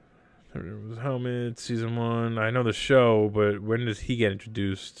 There was Helmet, season 1. I know the show, but when does he get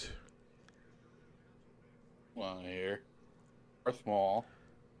introduced? Well, here, Darth Maul.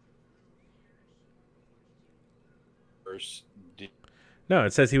 First. No,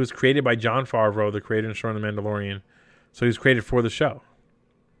 it says he was created by Jon Favreau, the creator and showrunner of The Mandalorian. So he was created for the show.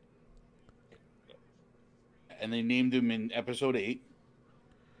 And they named him in episode 8.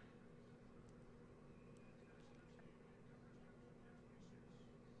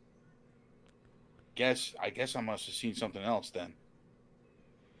 I guess I must have seen something else then.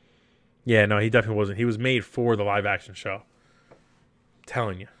 Yeah, no, he definitely wasn't. He was made for the live action show. I'm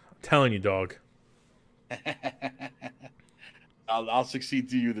telling you, dog. I'll succeed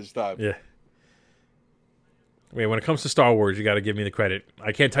to you this time. Yeah. I mean, when it comes to Star Wars, you got to give me the credit.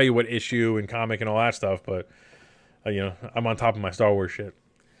 I can't tell you what issue and comic and all that stuff, but I'm on top of my Star Wars shit.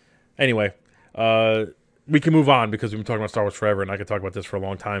 Anyway, we can move on because we've been talking about Star Wars forever, and I could talk about this for a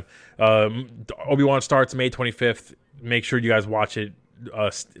long time. Obi-Wan starts May 25th. Make sure you guys watch it.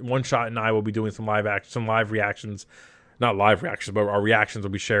 One Shot and I will be doing some live reactions. Not live reactions, but our reactions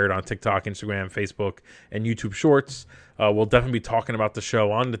will be shared on TikTok, Instagram, Facebook, and YouTube Shorts. We'll definitely be talking about the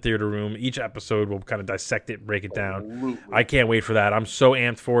show on the Theater Room. Each episode, we'll kind of dissect it, break it down. Absolutely. I can't wait for that. I'm so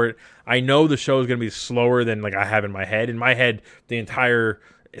amped for it. I know the show is going to be slower than like I have in my head. In my head, the entire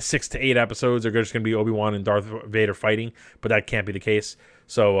 6 to 8 episodes are just going to be Obi-Wan and Darth Vader fighting, but that can't be the case.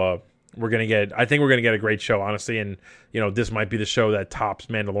 So I think we're going to get a great show, honestly. And, this might be the show that tops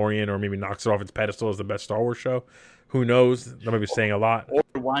Mandalorian or maybe knocks it off its pedestal as the best Star Wars show. Who knows? That might be saying a lot. Or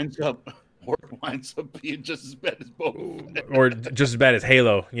it winds up being just as bad as Boba Fett. Or just as bad as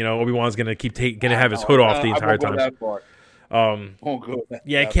Halo. Obi-Wan's going to have his hood off the entire time. Won't go that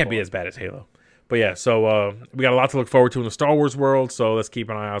Yeah, it can't be as bad as Halo. But yeah, so we got a lot to look forward to in the Star Wars world, so let's keep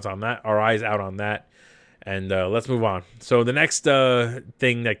our eyes out on that. And let's move on. So the next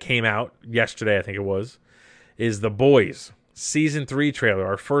thing that came out yesterday, I think it was, is The Boys Season 3 trailer.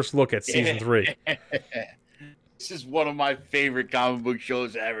 Our first look at Season 3. This is one of my favorite comic book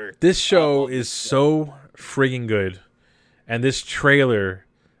shows ever. This show is so friggin' good. And this trailer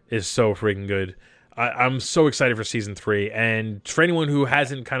is so friggin' good. I'm so excited for Season 3. And for anyone who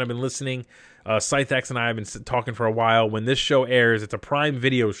hasn't kind of been listening, Scythex and I have been talking for a while. When this show airs, it's a Prime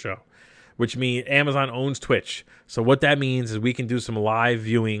Video show, which means Amazon owns Twitch. So what that means is we can do some live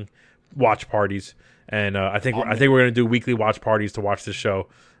viewing watch parties. And I think we're going to do weekly watch parties to watch this show.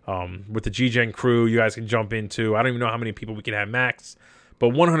 With the G-Gen crew, you guys can jump into. I don't even know how many people we can have max,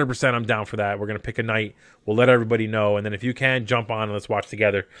 but 100% I'm down for that. We're going to pick a night. We'll let everybody know. And then if you can, jump on and let's watch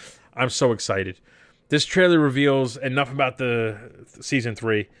together. I'm so excited. This trailer reveals enough about the Season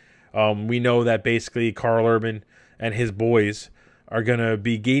 3. We know that basically Karl Urban and his boys are going to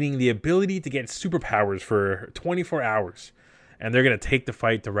be gaining the ability to get superpowers for 24 hours. And they're going to take the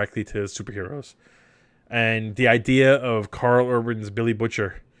fight directly to superheroes. And the idea of Karl Urban's Billy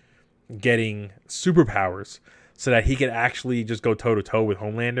Butcher getting superpowers so that he could actually just go toe-to-toe with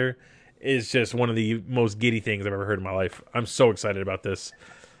Homelander is just one of the most giddy things I've ever heard in my life. I'm so excited about this.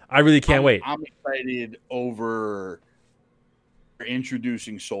 I really can't wait. I'm excited over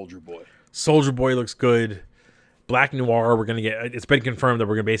introducing Soldier Boy. Soldier Boy looks good. Black Noir, it's been confirmed that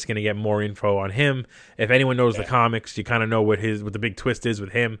we're basically going to get more info on him. If anyone knows the comics, you kind of know what the big twist is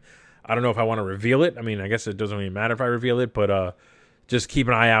with him. I don't know if I want to reveal it. I mean, I guess it doesn't really matter if I reveal it, but just keep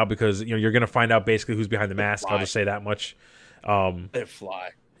an eye out because you're going to find out basically who's behind the mask. I'll just say that much. They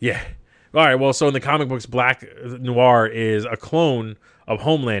fly. Yeah. All right. Well, so in the comic books, Black Noir is a clone of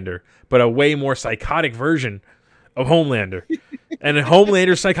Homelander, but a way more psychotic version of Homelander. And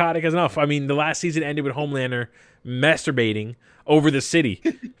Homelander's psychotic enough. I mean, the last season ended with Homelander masturbating over the city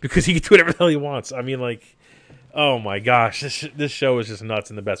because he can do whatever the hell he wants. I mean, like, oh my gosh, this show is just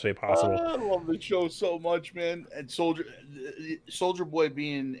nuts in the best way possible. I love the show so much, man. And Soldier Boy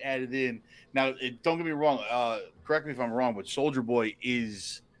being added in. Now, don't get me wrong. Correct me if I'm wrong, but Soldier Boy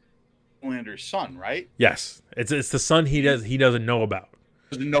is Homelander's son, right? Yes, it's the son he doesn't know about.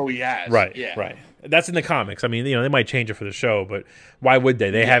 Doesn't know he has. Right. Yeah. Right. That's in the comics. I mean, they might change it for the show, but why would they?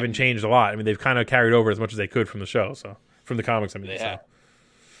 They haven't changed a lot. I mean, they've kind of carried over as much as they could from the show. So from the comics, I mean.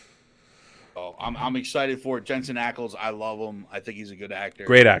 Oh, I'm excited for it. Jensen Ackles, I love him. I think he's a good actor.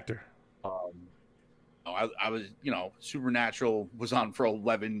 Great actor. I was, Supernatural was on for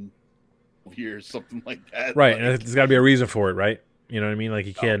 11 years, something like that. Right, and there's got to be a reason for it, right? You know what I mean? Like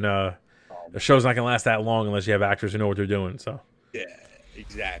you can't. The show's not gonna last that long unless you have actors who know what they're doing. So. Yeah,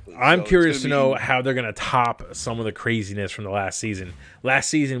 exactly. I'm curious to know how they're gonna top some of the craziness from the last season. Last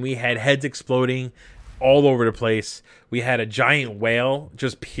season we had heads exploding all over the place. We had a giant whale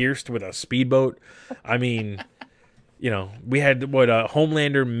just pierced with a speedboat. I mean, we had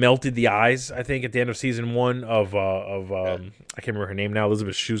Homelander melted the eyes, I think, at the end of season 1 of I can't remember her name now,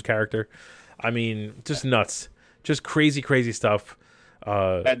 Elizabeth Shue's character. I mean, just nuts. Just crazy stuff.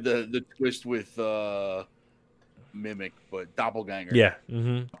 Had the twist with mimic, but doppelganger. Yeah.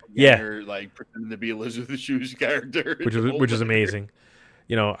 Yeah. Like pretending to be Elizabeth Shue's character, Which is amazing.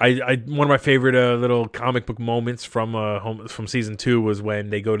 You know, I one of my favorite little comic book moments from season 2 was when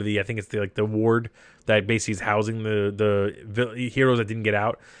they go to I think it's the ward that basically is housing the heroes that didn't get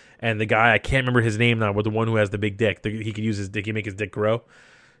out, and the guy, I can't remember his name now, but the one who has the big dick, he could use his dick, he make his dick grow.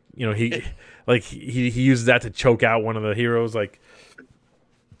 You know, he uses that to choke out one of the heroes. Like,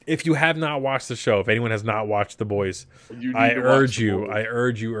 if you have not watched the show, if anyone has not watched The Boys, I urge you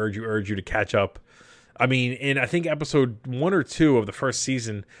to catch up. I mean, I think episode 1 or 2 of the first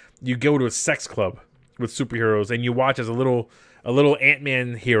season, you go to a sex club with superheroes, and you watch as a little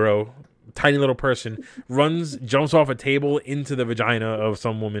Ant-Man hero, tiny little person, jumps off a table into the vagina of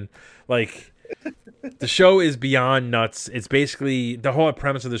some woman. Like, the show is beyond nuts. It's basically, the whole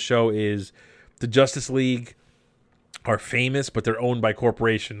premise of the show is the Justice League are famous, but they're owned by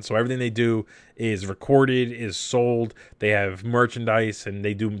corporations. So everything they do is recorded, is sold. They have merchandise, and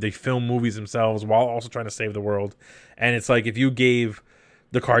they film movies themselves while also trying to save the world. And it's like, if you gave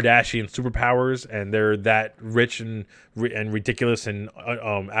the Kardashians superpowers and they're that rich and ridiculous and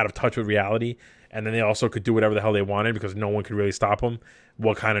out of touch with reality, and then they also could do whatever the hell they wanted because no one could really stop them,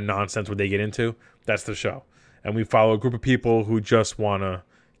 what kind of nonsense would they get into? That's the show. And we follow a group of people who just want to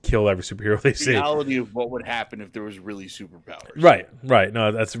kill every superhero they see. Reality of what would happen if there was really superpowers. Right.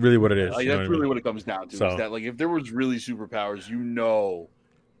 No, that's really what it is. Like, that's really what it comes down to. So, is that, like, if there was really superpowers,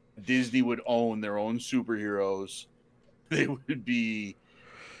 Disney would own their own superheroes. They would be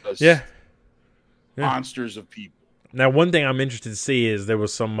monsters of people. Now, one thing I'm interested to see is there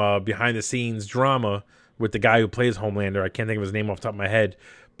was some behind the scenes drama with the guy who plays Homelander. I can't think of his name off the top of my head,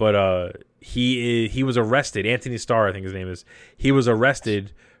 but he was arrested. Anthony Starr, I think his name is. He was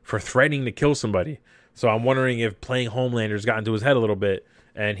arrested for threatening to kill somebody. So I'm wondering if playing Homelander's gotten to his head a little bit,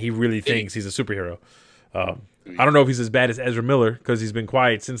 and he really thinks he's a superhero. I don't know if he's as bad as Ezra Miller because he's been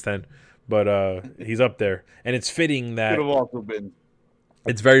quiet since then, but he's up there. And it's fitting that. Could have also been.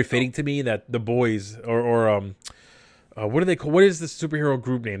 It's very fitting to me that the boys or what do they call? What is the superhero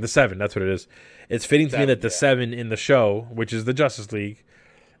group name? The Seven. That's what it is. It's fitting to me that the Seven in the show, which is the Justice League,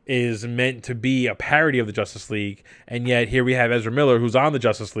 is meant to be a parody of the Justice League, and yet here we have Ezra Miller, who's on the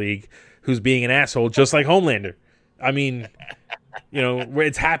Justice League, who's being an asshole, just like Homelander. I mean, you know,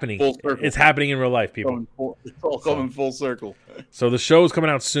 it's happening. It's happening in real life, people. It's all coming full circle. So the show is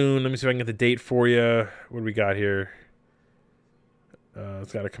coming out soon. Let me see if I can get the date for you. What do we got here?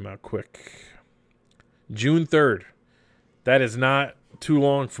 It's got to come out quick. June 3rd. That is not too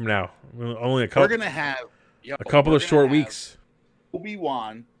long from now. Only a couple. We're gonna have a couple of short weeks.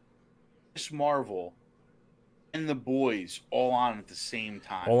 Obi-Wan, Miss Marvel, and the boys all on at the same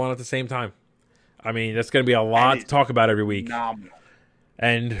time. I mean, that's going to be a lot to talk about every week. Phenomenal.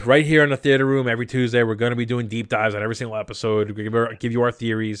 And right here in the Theater Room every Tuesday, we're going to be doing deep dives on every single episode. We're going to give you our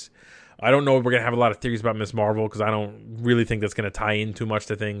theories. I don't know if we're going to have a lot of theories about Miss Marvel because I don't really think that's going to tie in too much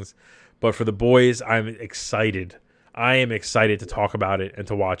to things. But for the boys, I'm excited. I am excited to talk about it and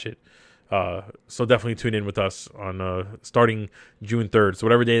to watch it. So definitely tune in with us on starting June 3rd. So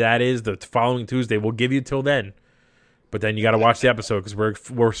whatever day that is, the following Tuesday, we'll give you till then. But then you got to watch the episode because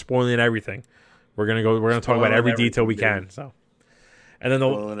we're spoiling everything. We're gonna talk about every detail we can. So, and then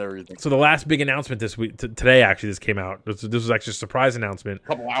the last big announcement this week, today actually, this came out. This was actually a surprise announcement. A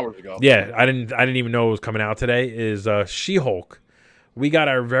couple hours ago. Yeah, I didn't even know it was coming out today. Is She-Hulk? We got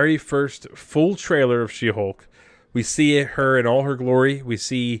our very first full trailer of She-Hulk. We see her in all her glory. We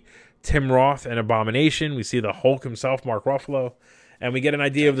see Tim Roth and Abomination. We see the Hulk himself, Mark Ruffalo, and we get an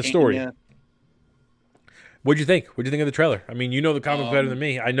idea of the story. What'd you think? What'd you think of the trailer? I mean, you know the comic better than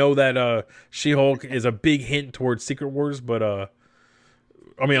me. I know that She-Hulk is a big hint towards Secret Wars, but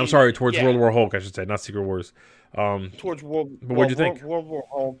towards World War Hulk, I should say, not Secret Wars. Towards World. But what'd you think? World War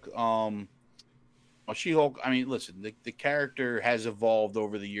Hulk. She-Hulk. I mean, listen, the character has evolved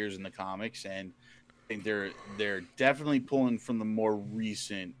over the years in the comics, and I think they're definitely pulling from the more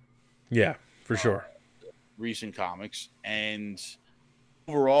recent. Yeah, for sure. Recent comics, and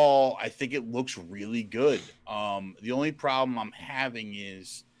overall, I think it looks really good. The only problem I'm having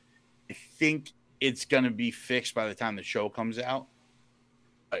is I think it's going to be fixed by the time the show comes out.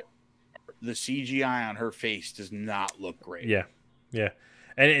 But the CGI on her face does not look great. Yeah.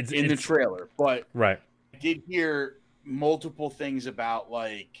 And it's the trailer, but right. I did hear multiple things about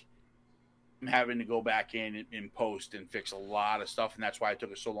like having to go back in post and fix a lot of stuff, and that's why it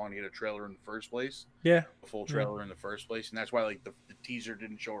took us so long to get a trailer in the first place. Yeah, a full trailer in the first place, and that's why like the teaser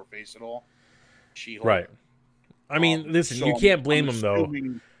didn't show her face at all. She-Hulk. Right. I mean, listen, so you can't blame them though.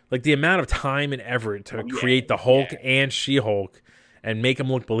 Like the amount of time and effort to create the Hulk and She-Hulk, and make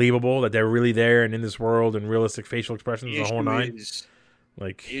them look believable, that they're really there and in this world, and realistic facial expressions, the whole nine.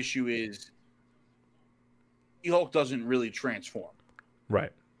 The issue is She-Hulk doesn't really transform.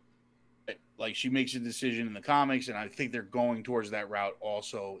 Right. Like, she makes a decision in the comics, and I think they're going towards that route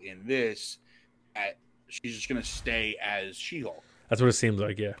also in this. She's just going to stay as She-Hulk. That's what it seems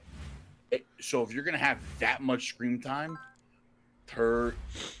like, yeah. So if you're going to have that much screen time, her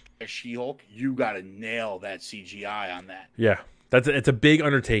as She-Hulk, you got to nail that CGI on that. Yeah, it's a big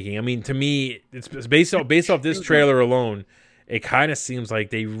undertaking. I mean, to me, it's based off this trailer alone. It kind of seems like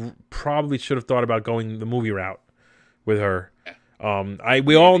they probably should have thought about going the movie route with her. Yeah.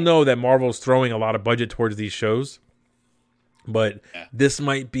 We all know that Marvel's throwing a lot of budget towards these shows, but this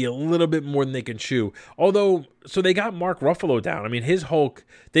might be a little bit more than they can chew. Although, so they got Mark Ruffalo down. I mean, his Hulk,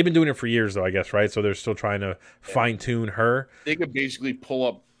 they've been doing it for years, though, I guess, right? So they're still trying to fine-tune her. They could basically pull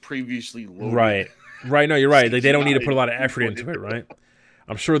up previously loaded. Right. No, you're right. Like, they don't need to put a lot of effort into it, right?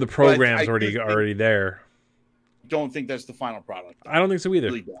 I'm sure the program's already there. Don't think that's the final product. I don't think so either.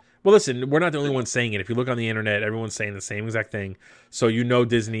 Really, well, listen, we're not the only ones saying it. If you look on the internet, everyone's saying the same exact thing. So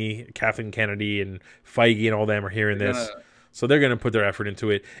Disney, Kathleen Kennedy, and Feige and all them are hearing this. So they're going to put their effort into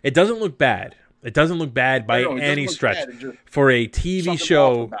it. It doesn't look bad. It doesn't look bad by any stretch. For a TV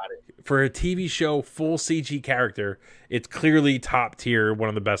show, full CG character, it's clearly top tier, one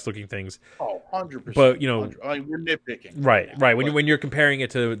of the best looking things. Oh, 100%. But, we're nitpicking. Right. When you're comparing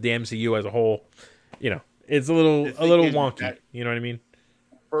it to the MCU as a whole, it's a little wonky. You know what I mean?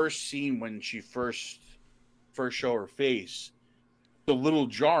 First scene when she first show her face, it's a little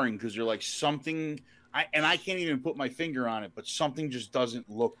jarring because you're like, something, I can't even put my finger on it, but something just doesn't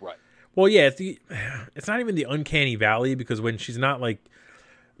look right. Well, yeah, it's not even the uncanny valley, because when she's not like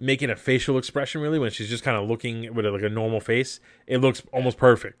making a facial expression, really, when she's just kind of looking with like a normal face, it looks almost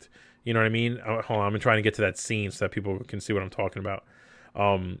perfect. You know what I mean? Hold on, I'm trying to get to that scene so that people can see what I'm talking about.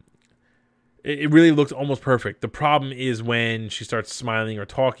 It really looks almost perfect. The problem is when she starts smiling or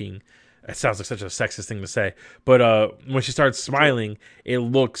talking. It sounds like such a sexist thing to say, but when she starts smiling, it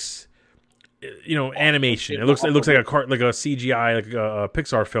looks, animation. It looks like like a CGI, like a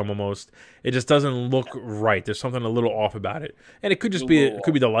Pixar film almost. It just doesn't look right. There's something a little off about it, and it could just be it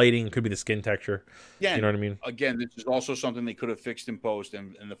could be the lighting, it could be the skin texture. Yeah, you know what I mean. Again, this is also something they could have fixed in post,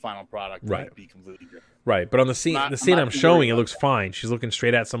 and the final product might be completely different. Right, but on the scene, I'm showing, it looks fine. She's looking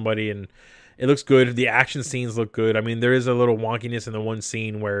straight at somebody, and it looks good. The action scenes look good. I mean, there is a little wonkiness in the one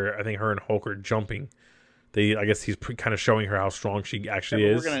scene where I think her and Hulk are jumping. I guess he's kind of showing her how strong she actually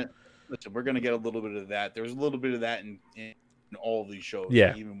is. We're gonna get a little bit of that. There's a little bit of that in all of these shows.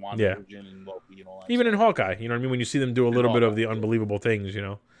 Yeah, like even WandaVision and Loki and all that. Even in Hawkeye, you know what I mean? When you see them do a little bit of the unbelievable things,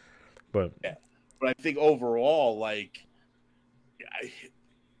 But I think overall, like,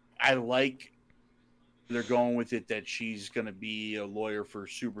 I like they're going with it that she's gonna be a lawyer for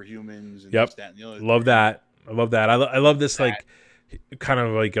superhumans. And this, that, and the other. Love that. I love that. I love this like kind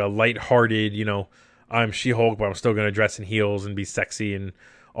of like a lighthearted. I'm She-Hulk, but I'm still gonna dress in heels and be sexy and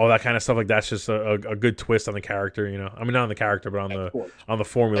all that kind of stuff. Like, that's just a good twist on the character. I mean, not on the character, but on the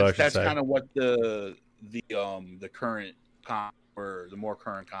formula. That's kind of what the current or the more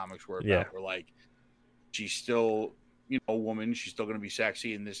current comics were about. Yeah. Were like, she's still a woman. She's still going to be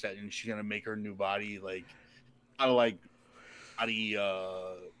sexy and this, that, and she's going to make her new body like body.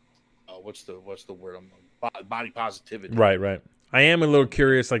 What's the word? Body positivity. Right. I am a little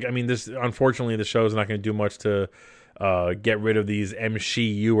curious. Like, I mean, unfortunately, the show is not going to do much to get rid of these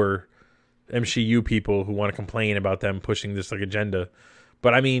MCU people who want to complain about them pushing this like agenda.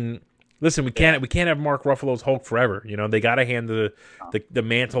 But I mean, listen, we can't have Mark Ruffalo's Hulk forever. They got to hand the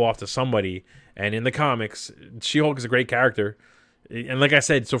mantle off to somebody. And in the comics, She-Hulk is a great character. And like I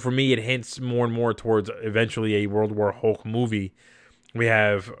said, so for me, it hints more and more towards eventually a World War Hulk movie. We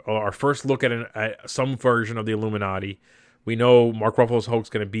have our first look at some version of the Illuminati. We know Mark Ruffalo's Hulk's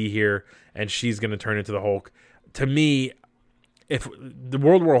going to be here, and she's going to turn into the Hulk. To me, if the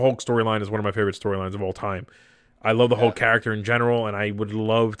World War Hulk storyline is one of my favorite storylines of all time. I love the Hulk character in general, and I would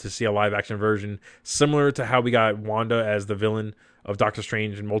love to see a live-action version similar to how we got Wanda as the villain of Doctor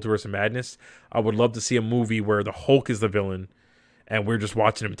Strange and Multiverse of Madness. I would love to see a movie where the Hulk is the villain, and we're just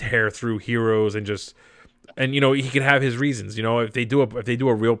watching him tear through heroes and he could have his reasons. If they do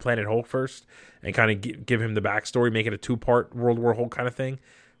a real Planet Hulk first and kind of give him the backstory, make it a 2-part World War Hulk kind of thing.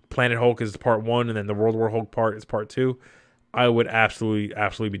 Planet Hulk is part 1, and then the World War Hulk part is part 2. I would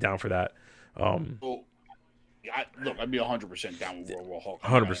absolutely be down for that. I'd be 100% down with World War Hulk.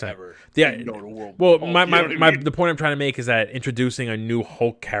 100%. The point I'm trying to make is that introducing a new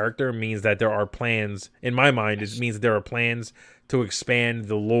Hulk character means that there are plans. In my mind, it means that there are plans to expand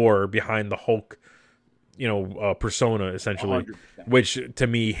the lore behind the Hulk, persona essentially, 100%. which to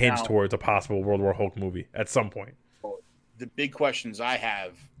me hints Now- towards a possible World War Hulk movie at some point. The big questions I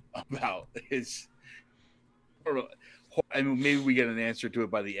have about is, I mean, maybe we get an answer to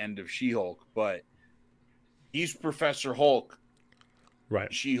it by the end of She-Hulk, but he's Professor Hulk,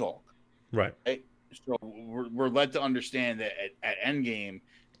 Right. She-Hulk. Right. Right? So we're led to understand that at Endgame,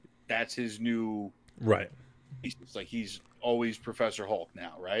 that's his new. Right. It's like he's always Professor Hulk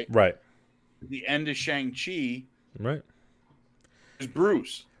now, right? Right. The end of Shang-Chi Right. is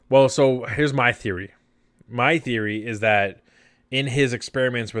Bruce. Well, so here's my theory. My theory is that in his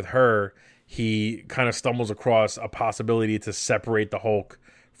experiments with her, he kind of stumbles across a possibility to separate the Hulk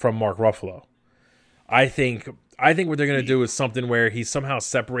from Mark Ruffalo. I think what they're going to do is something where he somehow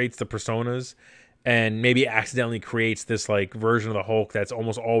separates the personas and maybe accidentally creates this like version of the Hulk that's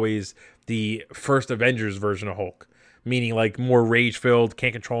almost always the first Avengers version of Hulk, meaning like more rage-filled,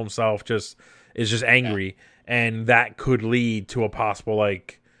 can't control himself, is just angry, and that could lead to a possible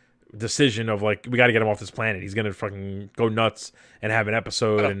like decision of like, we got to get him off this planet. He's gonna fucking go nuts and have an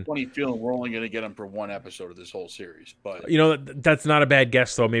episode. I have And a funny feeling we're only going to get him for one episode of this whole series, but that's not a bad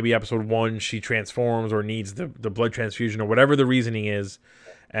guess though. Maybe episode 1 she transforms or needs the blood transfusion or whatever the reasoning is,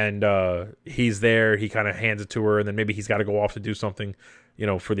 and he's there. He kind of hands it to her, and then maybe he's got to go off to do something,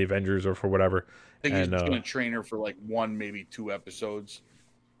 for the Avengers or for whatever. I think he's And, going to train her for like 1, maybe 2 episodes,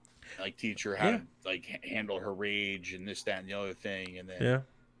 like teach her how to like handle her rage and this, that, and the other thing, and then yeah.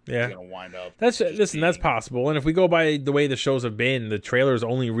 he's going to wind up. That's just that's being- possible. And if we go by the way the shows have been, the trailers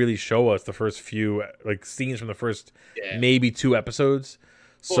only really show us the first few like scenes from the first Yeah. maybe 2 episodes.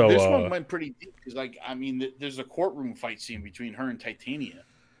 Well, So this one went pretty deep because, like, I mean, there's a courtroom fight scene between her and Titania.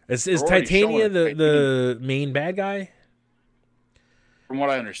 is they're already Titania showing the main bad guy? From what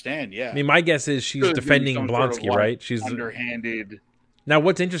I understand, yeah. I mean, my guess is she's Could be defending some sort of, Blonsky, like, right? She's underhanded. now.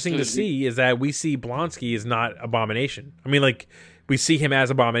 What's interesting to could be- see is that we see Blonsky is not Abomination. I mean, like we see him as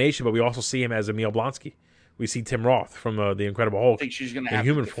Abomination, but we also see him as Emil Blonsky. We see Tim Roth from the Incredible I Hulk. think she's going to in have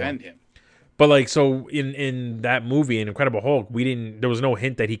human to defend him. But like, so in that movie, in Incredible Hulk, there was no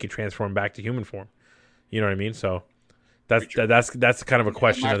hint that he could transform back to human form. You know what I mean? So that's kind of a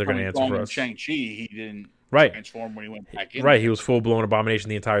question that they're going to answer for us. Shang-Chi, he didn't Right. transform when he went back in. Right, he was full blown Abomination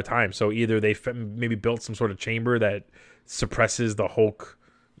the entire time. So either they maybe built some sort of chamber that suppresses the Hulk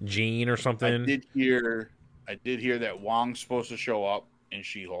gene or I something. did hear that Wong's supposed to show up in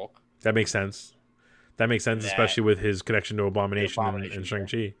She-Hulk. That makes sense. That makes sense, especially with his connection to Abomination, Abomination, and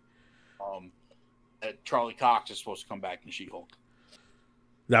Shang-Chi. That Charlie Cox is supposed to come back in She-Hulk.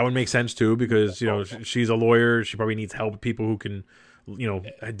 That would make sense too, because she's a lawyer. She probably needs help with people who can,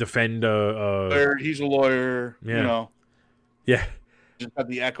 defend. He's a lawyer. Yeah. Yeah, Just got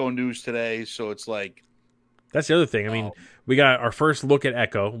the Echo news today, so it's like that's the other thing. I mean, we got our first look at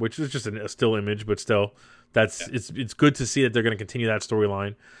Echo, which is just a still image, but still, it's good to see that they're going to continue that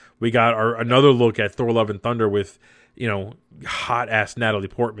storyline. We got another look at Thor: Love and Thunder with hot ass Natalie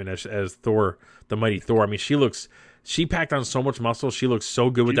Portman as Thor, the mighty Thor. I mean, she packed on so much muscle. She looks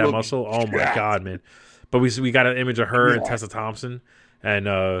so good with that muscle. Oh my god, man! But we got an image of her and Tessa Thompson, and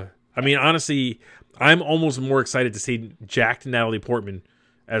I mean, honestly, I'm almost more excited to see jacked Natalie Portman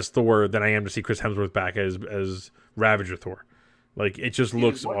as Thor than I am to see Chris Hemsworth back as Ravager Thor. Like, it just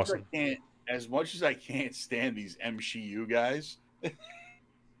looks awesome. As much as I can't stand these MCU guys,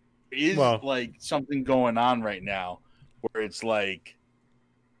 is like something going on right now where it's like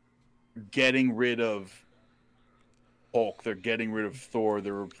getting rid of Hulk, they're getting rid of Thor,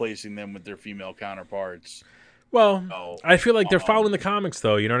 they're replacing them with their female counterparts. Well, I feel like they're following the comics,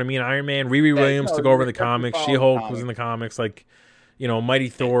 though. You know what I mean? Iron Man, Riri Williams to go over the comics. She-Hulk was in the comics. Like, Mighty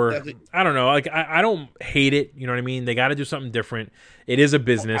Thor. I don't know. Like, I don't hate it. You know what I mean? They got to do something different. It is a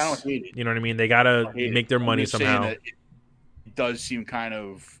business. I don't hate it. You know what I mean? They got to make their money somehow. It does seem kind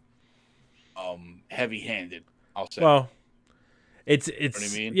of heavy-handed, I'll say. Well, it's You know what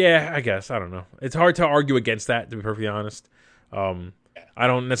I mean? Yeah, I guess. I don't know. It's hard to argue against that, to be perfectly honest. I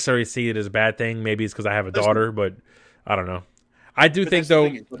don't necessarily see it as a bad thing. Maybe it's because I have a daughter, but I don't know. I do think, though.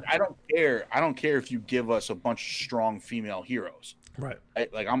 I don't care. I don't care if you give us a bunch of strong female heroes. Right.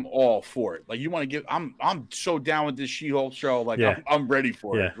 Like, I'm all for it. Like, you want to give. I'm so down with this She-Hulk show. Like, Yeah. I'm ready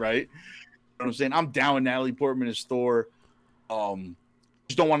for Yeah. it. Right. You know what I'm saying? I'm down with Natalie Portman as Thor.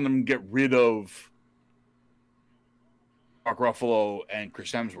 Just don't want them to get rid of Mark Ruffalo and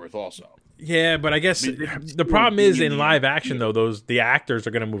Chris Hemsworth also. Yeah, but I guess the problem is in live action, though, the actors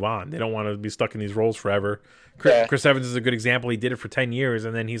are going to move on. They don't want to be stuck in these roles forever. Chris Evans is a good example. He did it for 10 years,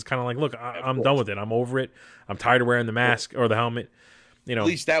 and then he's kind of like, look, I'm done with it. I'm over it. I'm tired of wearing the mask or the helmet. You know, at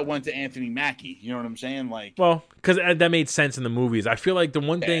least that went to Anthony Mackie. You know what I'm saying? Like, well, because that made sense in the movies. I feel like the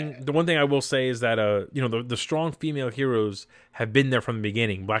one thing I will say is that the strong female heroes have been there from the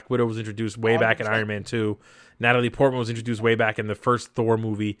beginning. Black Widow was introduced way back in Iron Man 2. Natalie Portman was introduced way back in the first Thor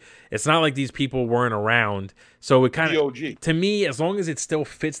movie. It's not like these people weren't around. So it kind of, to me, as long as it still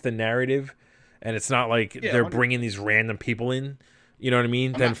fits the narrative, and it's not like they're bringing these random people in. You know what I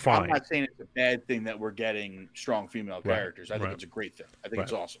mean? Then fine. I'm not saying it's a bad thing that we're getting strong female characters. I think it's a great thing. I think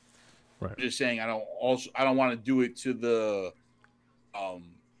it's awesome. Right. I'm just saying I don't want to do it to the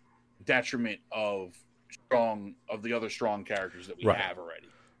detriment of the other strong characters that we have already.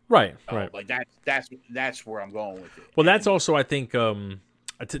 Right. Like that's where I'm going with it. Well, that's also, I think, to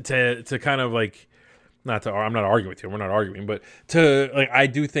kind of like, I'm not arguing with you. We're not arguing, but I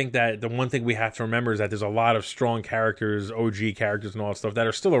do think that the one thing we have to remember is that there's a lot of strong characters, OG characters, and all that stuff that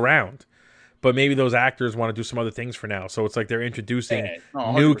are still around, but maybe those actors want to do some other things for now. So it's like they're introducing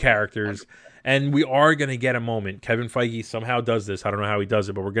new characters, 100%. And we are going to get a moment. Kevin Feige somehow does this. I don't know how he does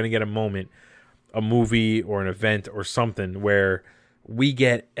it, but we're going to get a moment, a movie or an event or something where we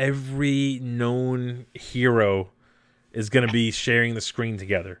get every known hero is going to be sharing the screen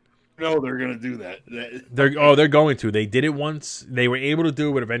together. No, they're going to do that. They're going to. They did it once. They were able to do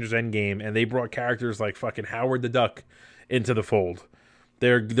it with Avengers Endgame, and they brought characters like fucking Howard the Duck into the fold.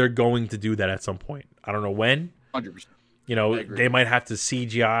 They're going to do that at some point. I don't know when. 100%. You know, they might have to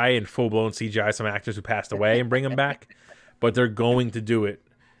CGI and full-blown CGI some actors who passed away and bring them back, but they're going to do it.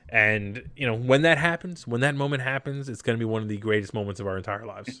 And, you know, when that happens, when that moment happens, it's going to be one of the greatest moments of our entire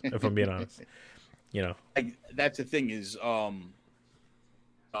lives, if I'm being honest. You know. That's the thing is, I'm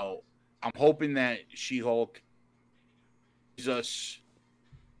hoping that She-Hulk gives us.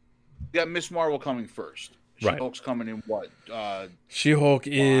 We got Miss Marvel coming first. She-Hulk's coming in what? She-Hulk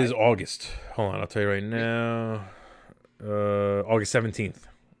is August. Hold on, I'll tell you right now. August 17th.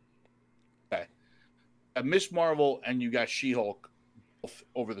 Okay. Miss Marvel and you got She-Hulk both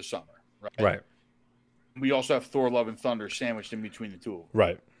over the summer, right? Right. We also have Thor: Love and Thunder sandwiched in between the two of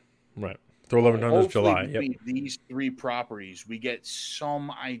them. Right. Thor: Love and Thunder is July. Between these three properties, we get some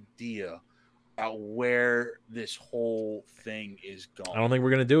idea about where this whole thing is going. I don't think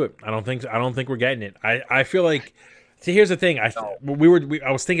we're gonna do it. I don't think we're getting it. I feel like. See, here's the thing. I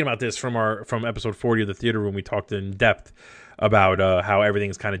was thinking about this from episode 40 of the Theater Room. We talked in depth about how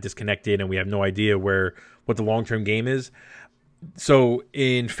everything's kind of disconnected and we have no idea what the long term game is. So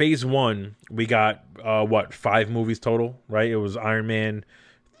in phase 1, we got 5 movies total, right? It was Iron Man,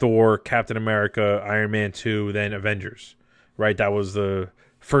 Thor, Captain America, Iron Man 2, then Avengers, right? That was the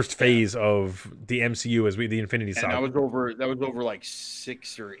first phase of the MCU as the Infinity Saga. That was over like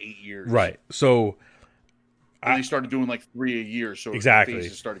 6 or 8 years, right? So they started doing like 3 a year, so exactly.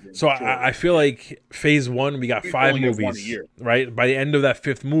 So I feel like phase 1 we got 5 movies, right? By the end of that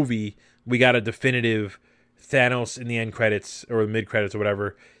 5th movie, we got a definitive Thanos in the end credits or mid credits or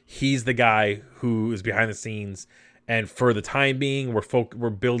whatever. He's the guy who is behind the scenes. And for the time being, we're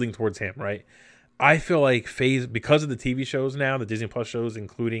building towards him, right? I feel like because of the TV shows now, the Disney Plus shows,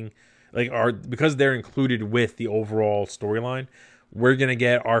 including because they're included with the overall storyline, we're gonna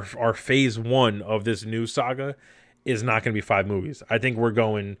get our phase 1 of this new saga is not gonna be 5 movies. I think we're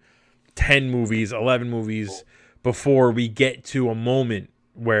going 10 movies, 11 movies before we get to a moment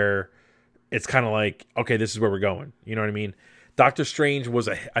where it's kind of like, okay, this is where we're going. You know what I mean? Doctor Strange was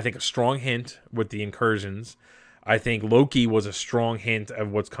I think a strong hint with the incursions. I think Loki was a strong hint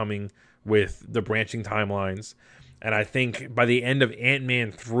of what's coming with the branching timelines. And I think by the end of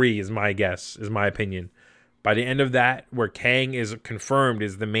Ant-Man 3 is my opinion. By the end of that, where Kang is confirmed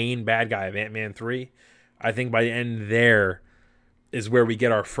is the main bad guy of Ant-Man 3, I think by the end there is where we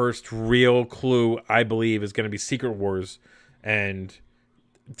get our first real clue, I believe, is going to be Secret Wars. And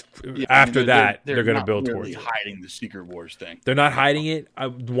after that, they're going to build towards it. Hiding the Secret Wars thing. They're not hiding it.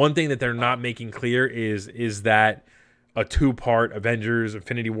 One thing that they're not making clear is that a 2-part Avengers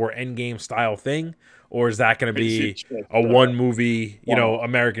Infinity War Endgame style thing, or is that going to be a 1 movie,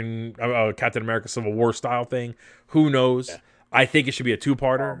 American Captain America Civil War style thing? Who knows? Yeah. I think it should be a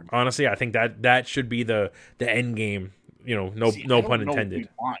 2-parter. Honestly, I think that should be the end game. No pun intended.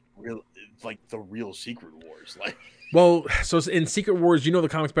 The real Secret Wars, Well, so in Secret Wars, you know the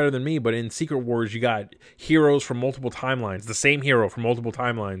comics better than me, but in Secret Wars, you got heroes from multiple timelines, the same hero from multiple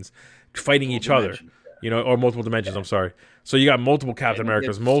timelines fighting each other, or multiple dimensions. I'm sorry. So you got multiple Captain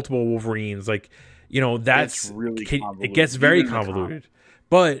Americas, multiple Wolverines, that's really it gets very convoluted.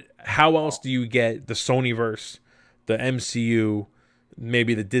 But how else do you get the Sonyverse, the MCU,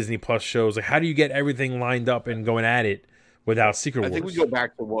 maybe the Disney Plus shows? How do you get everything lined up and going at it without Secret Wars? I think we go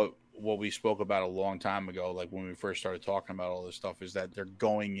back to what we spoke about a long time ago, like when we first started talking about all this stuff, is that they're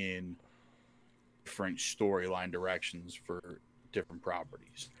going in different storyline directions for different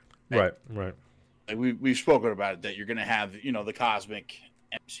properties. Right, right. Like we've spoken about it, that you're going to have, the cosmic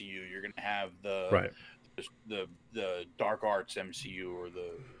MCU, you're going to have Right. the dark arts MCU, or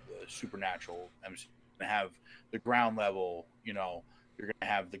the supernatural MCU. You're going to have the ground level, you're going to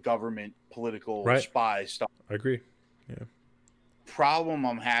have the government political spy stuff. I agree. Yeah. Problem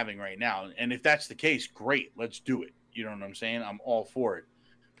I'm having right now, and if that's the case, great, let's do it. You know what I'm saying? I'm all for it.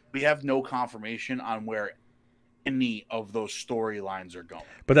 We have no confirmation on where any of those storylines are going.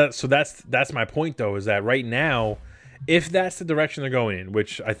 But that's my point though, is that right now, if that's the direction they're going in,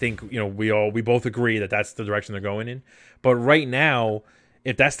 which I think we both agree that that's the direction they're going in, but right now,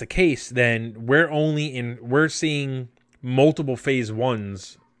 if that's the case, then we're seeing multiple phase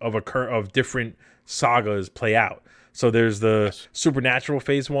ones of different sagas play out. So there's the Supernatural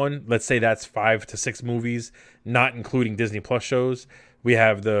phase 1. Let's say that's 5 to 6 movies, not including Disney Plus shows. We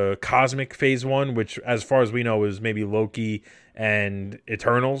have the Cosmic phase 1, which, as far as we know, is maybe Loki and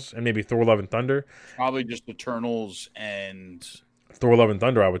Eternals, and maybe Thor: Love and Thunder. Probably just Eternals and Thor: Love and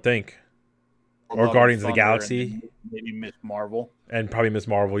Thunder, I would think, or Guardians of the Galaxy, maybe Miss Marvel, and probably Miss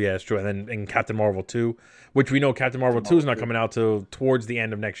Marvel. Yeah, it's true. And then Captain Marvel 2, which we know Captain Marvel 2 is not coming out till towards the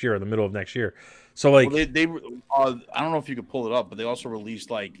end of next year or the middle of next year. So like, I don't know if you could pull it up, but they also released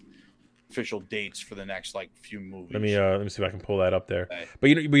like official dates for the next like few movies. Let me see if I can pull that up there. Okay. But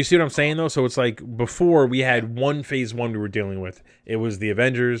you see what I'm saying though? So it's like, before we had one phase 1 we were dealing with. It was the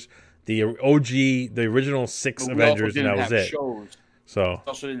Avengers, the OG, the original 6 Avengers, and that was it. So we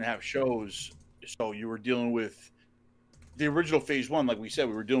also didn't have shows. So you were dealing with the original phase 1, like we said,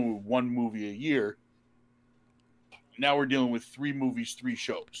 we were dealing with 1 movie a year. Now we're dealing with 3 movies, 3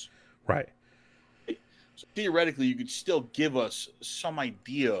 shows. Right. So theoretically, you could still give us some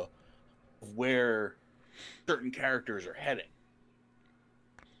idea of where certain characters are heading.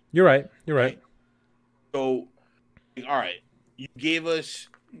 You're right. You're right. So, all right, you gave us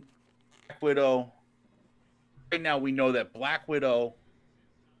Black Widow. Right now, we know that Black Widow,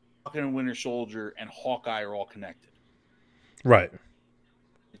 Falcon and Winter Soldier, and Hawkeye are all connected. Right.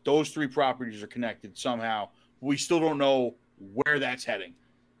 Those 3 properties are connected somehow. We still don't know where that's heading.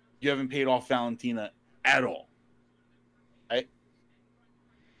 You haven't paid off Valentina at all. Right?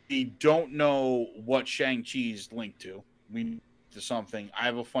 We don't know what Shang-Chi's linked to. To something. I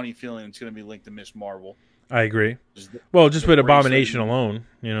have a funny feeling it's going to be linked to Miss Marvel. I agree. Well, just with Abomination alone,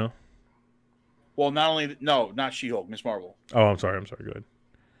 Well, not She-Hulk, Miss Marvel. Oh, I'm sorry. Go ahead.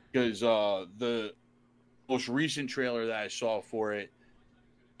 Because the most recent trailer that I saw for it,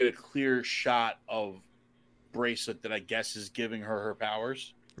 a clear shot of bracelet that I guess is giving her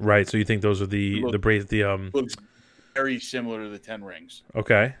powers. Right. So you think those are the looks very similar to the 10 Rings.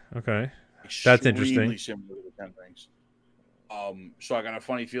 Okay. That's interesting. Extremely similar to the 10 Rings. So I got a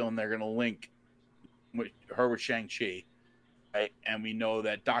funny feeling they're going to link her with Shang-Chi, right? And we know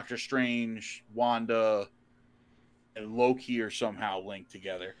that Doctor Strange, Wanda, and Loki are somehow linked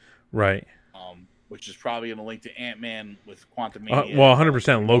together, right? Which is probably going to link to Ant-Man with Quantumania. Well,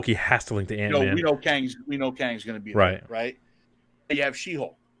 100% Loki has to link to Ant-Man. We know Kang's going to be there, right? And you have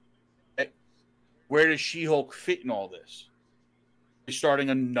She-Hulk. Right? Where does She-Hulk fit in all this? Are you starting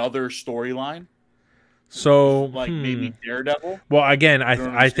another storyline? So, maybe Daredevil? Well, again,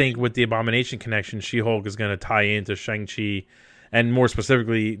 I think with the Abomination connection, She-Hulk is going to tie into Shang-Chi, and more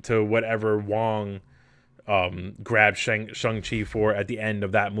specifically to whatever Wong grabbed Shang-Chi for at the end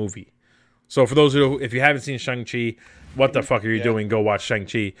of that movie. So for those if you haven't seen Shang-Chi, what the fuck are you doing? Go watch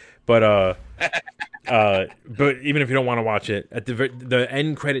Shang-Chi. But but even if you don't want to watch it, at the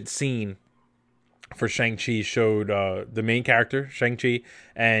end credit scene for Shang-Chi showed the main character, Shang-Chi,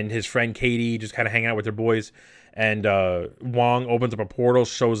 and his friend Katie just kind of hang out with their boys. And Wong opens up a portal,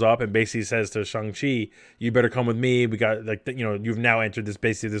 shows up, and basically says to Shang-Chi, "You better come with me. We got you've now entered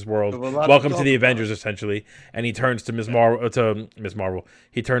this world. Welcome to the Avengers, essentially." And he turns to Miss Marvel.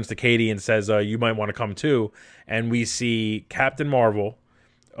 He turns to Katie and says, "You might want to come too." And we see Captain Marvel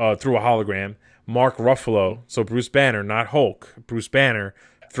through a hologram, Mark Ruffalo, so Bruce Banner, not Hulk, Bruce Banner,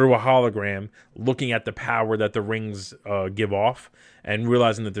 through a hologram, looking at the power that the rings give off, and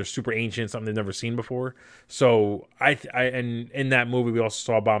realizing that they're super ancient, something they've never seen before. So and in that movie, we also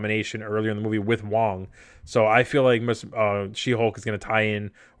saw Abomination earlier in the movie with Wong. So I feel like She-Hulk is going to tie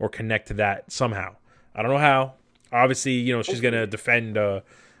in or connect to that somehow. I don't know how. Obviously, she's going to defend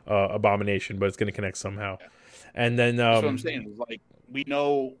Abomination, but it's going to connect somehow. And then that's what I'm saying. Like we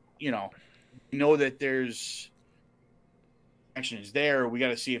know that there's actions there. We got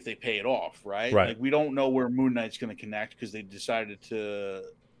to see if they pay it off, right? Like we don't know where Moon Knight's going to connect because they decided to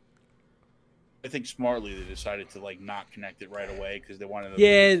I think smartly they decided to like not connect it right away because they wanted to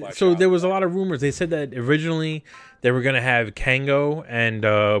Yeah, so there was a lot of rumors. They said that originally they were going to have Kango and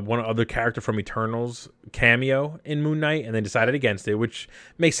one other character from Eternals cameo in Moon Knight, and they decided against it, which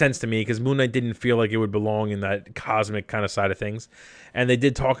makes sense to me because Moon Knight didn't feel like it would belong in that cosmic kind of side of things. And they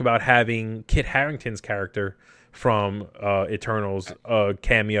did talk about having Kit Harington's character from Eternals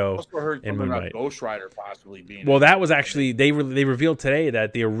cameo I also heard in something Moon about Knight. Ghost Rider possibly being. Well, that was actually they revealed today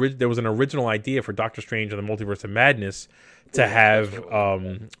that there was an original idea for Doctor Strange and the Multiverse of Madness to have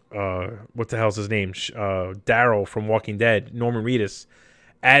what the hell's his name, Daryl from Walking Dead, Norman Reedus,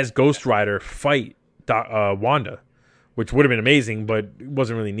 as Ghost Rider fight Wanda, which would have been amazing, but it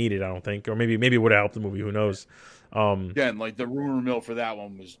wasn't really needed, I don't think, or maybe it would have helped the movie. Who knows? Again, like the rumor mill for that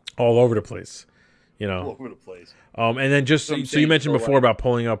one was all over the place. all over the place. And then just so you mentioned before about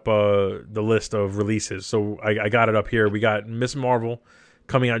pulling up the list of releases. So I got it up here. We got Miss Marvel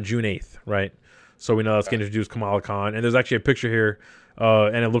coming out June 8th, right? So we know that's going to introduce Kamala Khan. And there's actually a picture here,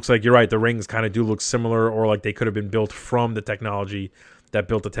 and it looks like, you're right, the rings kind of do look similar, or like they could have been built from the technology that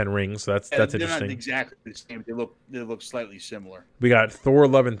built the 10 rings. So that's interesting. They're not exactly the same. They look slightly similar. We got Thor: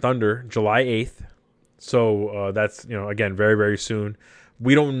 Love and Thunder, July 8th. So that's, again, very, very soon.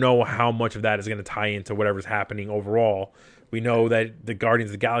 We don't know how much of that is going to tie into whatever's happening overall. We know that the Guardians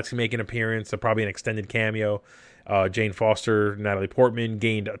of the Galaxy make an appearance, probably an extended cameo. Jane Foster, Natalie Portman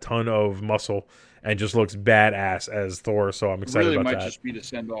gained a ton of muscle and just looks badass as Thor. So I'm excited about that. It might just be to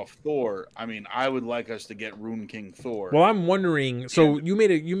send off Thor. I mean, I would like us to get Rune King Thor. Well, I'm wondering. So you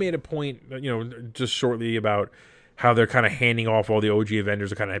made a point, just shortly about how they're kind of handing off all the OG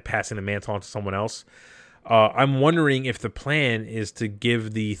Avengers, are kind of passing the mantle on to someone else. I'm wondering if the plan is to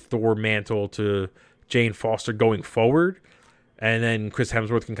give the Thor mantle to Jane Foster going forward, and then Chris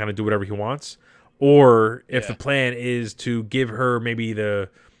Hemsworth can kind of do whatever he wants, or if the plan is to give her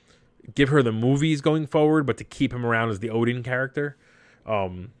the movies going forward, but to keep him around as the Odin character. I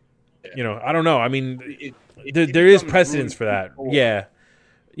don't know. I mean, there is precedence for that. Yeah.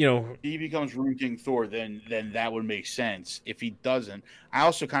 If he becomes Rune King Thor, then that would make sense. If he doesn't, I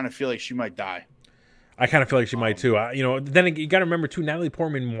also kind of feel like she might die. I kind of feel like she might too. Then you got to remember too, Natalie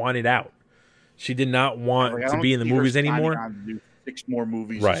Portman wanted out. She did not want to be in the movies anymore. On to do 6 more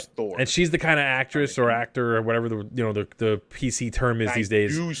movies, right? As Thor. And she's the kind of actress or actor or whatever the PC term is these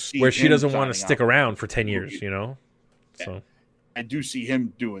days, where she doesn't want to stick around for 10 years. So I do see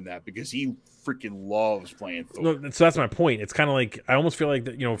him doing that because he freaking loves playing Thor. No, so that's my point. It's kind of like, I almost feel like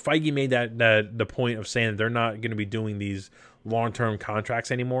that, Feige made that the point of saying that they're not going to be doing these long-term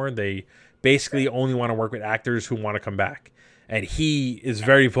contracts anymore. They basically only want to work with actors who want to come back. And he is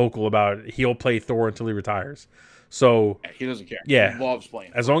very vocal about he'll play Thor until he retires. So he doesn't care. Yeah, he loves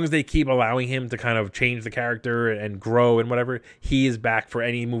playing. As long as they keep allowing him to kind of change the character and grow and whatever, he is back for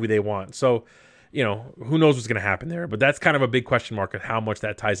any movie they want. So, who knows what's going to happen there? But that's kind of a big question mark of how much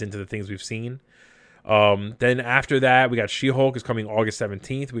that ties into the things we've seen. Then after that, we got She-Hulk is coming August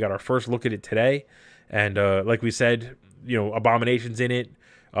 17th. We got our first look at it today. And like we said, Abomination's in it.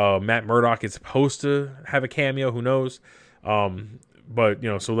 Matt Murdock is supposed to have a cameo. Who knows? But,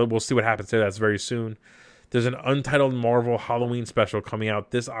 so we'll see what happens there. That's very soon. There's an untitled Marvel Halloween special coming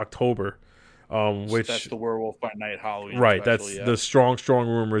out this October. Which that's the Werewolf by Night Halloween. Right. Special, That's the strong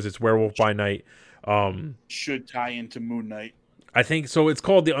rumors. It's Werewolf by Night. Should tie into Moon Knight. I think so. It's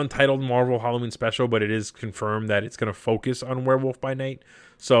called the Untitled Marvel Halloween Special, but it is confirmed that it's going to focus on Werewolf by Night.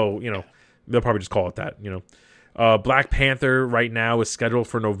 So, they'll probably just call it that, Black Panther right now is scheduled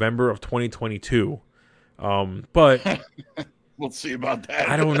for November of 2022. But we'll see about that.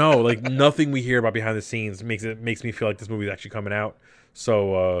 I don't know. Like, nothing we hear about behind the scenes makes me feel like this movie is actually coming out.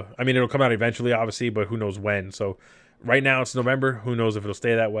 So, it'll come out eventually, obviously, but who knows when. So, right now it's November. Who knows if it'll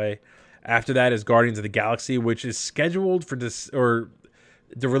stay that way. After that is Guardians of the Galaxy, which is scheduled for this, or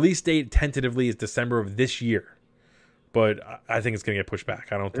the release date tentatively is December of this year. But I think it's going to get pushed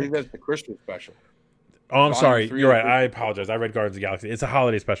back. I think that's the Christmas special. Oh, I'm sorry. You're right. I apologize. I read Guardians of the Galaxy. It's a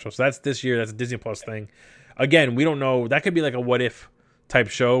holiday special. So that's this year. That's a Disney Plus thing. Again, we don't know. That could be like a what if type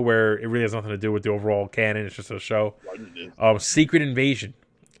show where it really has nothing to do with the overall canon. It's just a show. Secret Invasion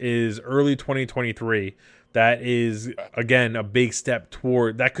is early 2023. That is, again, a big step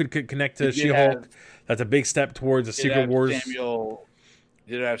toward... That could connect to She-Hulk. That's a big step towards the Secret Wars.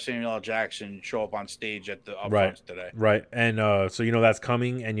 Did have Samuel L. Jackson show up on stage at the upfronts today. Right. And so that's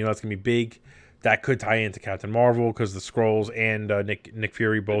coming, and that's going to be big. That could tie into Captain Marvel because the Skrulls and Nick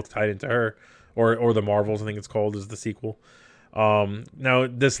Fury both tied into her. Or the Marvels, I think it's called, is the sequel. Now,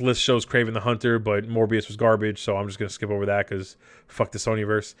 this list shows Kraven the Hunter, but Morbius was garbage, so I'm just going to skip over that because fuck the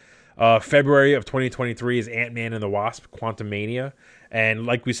Sonyverse. February of 2023 is Ant-Man and the Wasp, Quantumania. And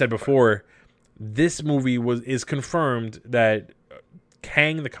like we said before, this movie is confirmed that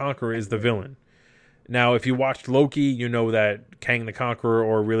Kang the Conqueror is the villain. Now, if you watched Loki, you know that Kang the Conqueror,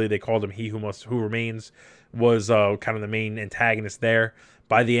 or really they called him He Who Remains, was kind of the main antagonist there.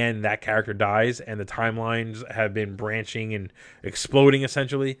 By the end, that character dies, and the timelines have been branching and exploding,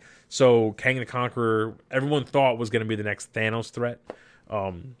 essentially. So Kang the Conqueror, everyone thought was going to be the next Thanos threat,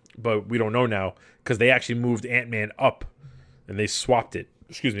 but we don't know now, because they actually moved Ant-Man up, and they swapped it,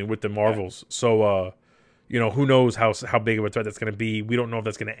 with the Marvels. So, who knows how big of a threat that's going to be. We don't know if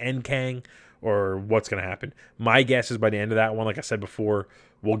that's going to end Kang or what's going to happen. My guess is by the end of that one, like I said before,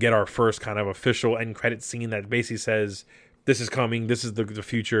 we'll get our first kind of official end credit scene that basically says, this is coming, this is the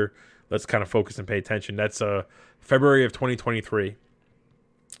future, let's kind of focus and pay attention. That's February of 2023.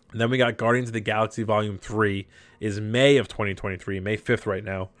 And then we got Guardians of the Galaxy Volume 3 is May of 2023, May 5th right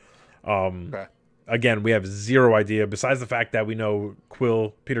now. Okay. Again, we have zero idea, besides the fact that we know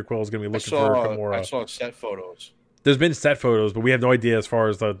Peter Quill is going to be looking for Gamora. I saw set photos. There's been set photos, but we have no idea as far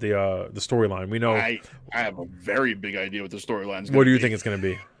as the storyline. We know. I have a very big idea what the storyline is. What do you think it's going to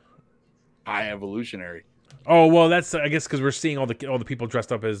be? High Evolutionary. Oh well, that's I guess because we're seeing all the people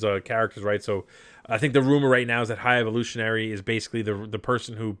dressed up as characters, right? So I think the rumor right now is that High Evolutionary is basically the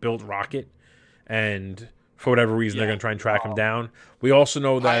person who built Rocket, and for whatever reason they're going to try and track him down. We also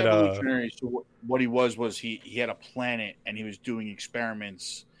know that High Evolutionary. So what he was he had a planet and he was doing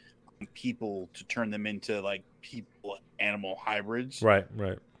experiments on people to turn them into like people animal hybrids. Right.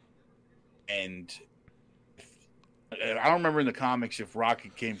 And I don't remember in the comics if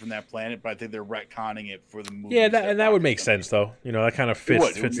Rocket came from that planet, but I think they're retconning it for the movie. Yeah, that would make sense, though. That kind of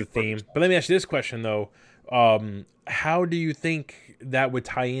fits the theme. But let me ask you this question, though. How do you think that would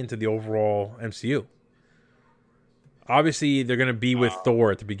tie into the overall MCU? Obviously, they're going to be with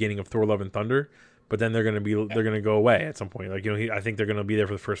Thor at the beginning of Thor: Love and Thunder, but then they're going to go away at some point. Like I think they're going to be there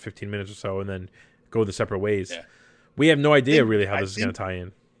for the first 15 minutes or so, and then go the separate ways. Yeah. We have no idea really how this is going to tie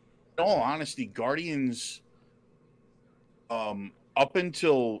in. In all honesty, Guardians, up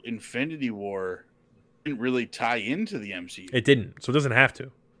until Infinity War, didn't really tie into the MCU. It didn't, so it doesn't have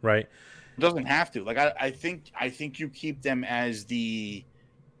to, right? It doesn't have to. Like I think you keep them as the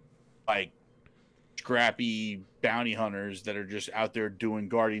scrappy bounty hunters that are just out there doing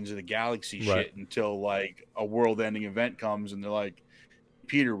Guardians of the Galaxy shit until like a world-ending event comes and they're like,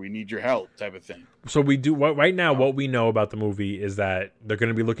 Peter, we need your help, type of thing. So we do right now. What we know about the movie is that they're going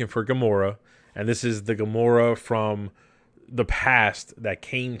to be looking for Gamora, and this is the Gamora from the past that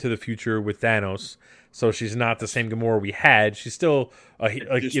came to the future with Thanos. So she's not the same Gamora we had. She's still a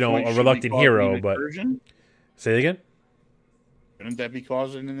reluctant hero. But say it again. Wouldn't that be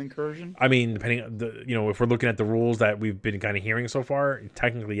causing an incursion? I mean, depending on if we're looking at the rules that we've been kind of hearing so far,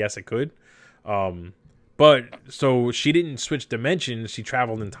 technically yes, it could. But so she didn't switch dimensions; she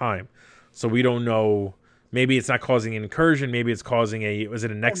traveled in time. So we don't know. Maybe it's not causing an incursion. Maybe it's causing was it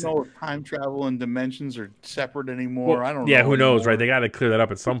a next? I don't know if time travel and dimensions are separate anymore. Well, I don't know. Yeah, who knows, right? They got to clear that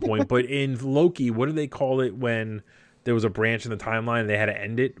up at some point. But in Loki, what do they call it when there was a branch in the timeline and they had to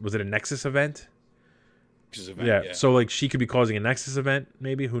end it? Was it a Nexus event? Yeah. So like she could be causing a Nexus event.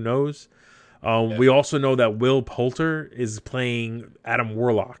 Maybe, who knows? We also know that Will Poulter is playing Adam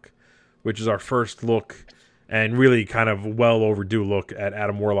Warlock, which is our first look and really kind of well overdue look at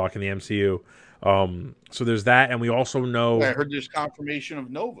Adam Warlock in the MCU. So there's that, and we also know I heard there's confirmation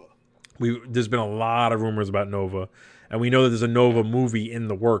of Nova. There's been a lot of rumors about Nova, and we know that there's a Nova movie in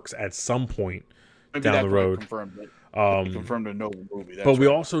the works at some point down the road. Confirmed a Nova movie. But we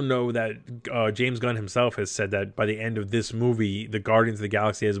also know that James Gunn himself has said that by the end of this movie, the Guardians of the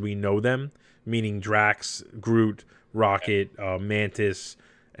Galaxy as we know them, meaning Drax, Groot, Rocket, Mantis,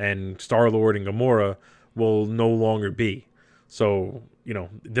 and Star-Lord and Gamora, will no longer be. So,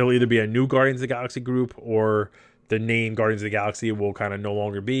 there'll either be a new Guardians of the Galaxy group or the name Guardians of the Galaxy will kind of no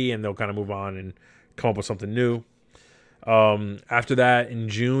longer be, and they'll kind of move on and come up with something new. After that, in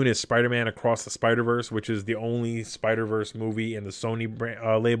June, is Spider-Man Across the Spider-Verse, which is the only Spider-Verse movie in the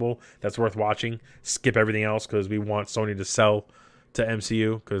Sony label that's worth watching. Skip everything else because we want Sony to sell to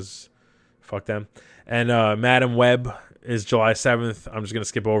MCU because fuck them. And Madam Web is July 7th. I'm just going to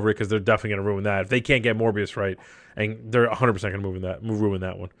skip over it because they're definitely going to ruin that. If they can't get Morbius right, and they're 100% going to ruin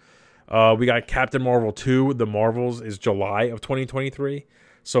that one. We got Captain Marvel 2, The Marvels, is July of 2023.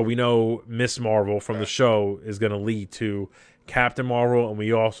 So we know Miss Marvel from the show is going to lead to Captain Marvel, and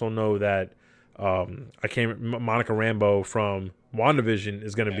we also know that Monica Rambeau from WandaVision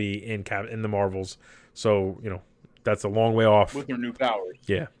is going to be in the Marvels. So, that's a long way off. With her new powers.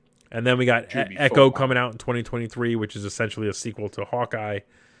 Yeah. And then we got Echo coming out in 2023, which is essentially a sequel to Hawkeye.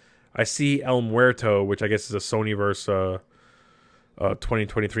 I see El Muerto, which I guess is a Sonyverse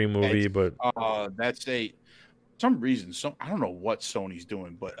 2023 movie, but that's some reason. I don't know what Sony's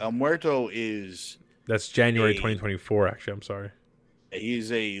doing, but El Muerto is that's January 2024. Actually, I'm sorry.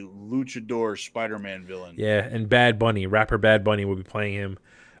 He's a luchador Spider-Man villain. Yeah, and Bad Bunny, rapper Bad Bunny, will be playing him.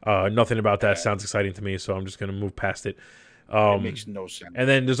 Nothing about that sounds exciting to me, so I'm just going to move past it. It makes no sense. And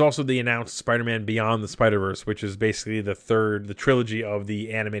then there's also the announced Spider-Man Beyond the Spider-Verse, which is basically the trilogy of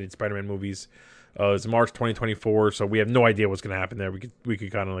the animated Spider-Man movies. It's March 2024, so we have no idea what's going to happen there. We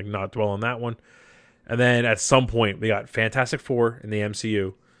could kind of like not dwell on that one. And then at some point, we got Fantastic Four in the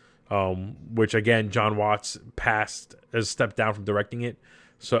MCU, which again, John Watts has stepped down from directing it.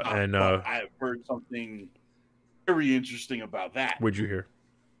 So I've heard something very interesting about that. What'd you hear?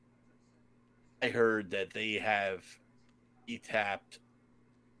 I heard that they have tapped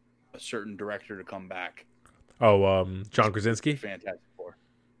a certain director to come back. Oh, John Krasinski? Fantastic Four.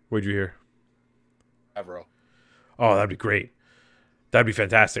 What'd you hear? Favreau. Oh, that'd be great. That'd be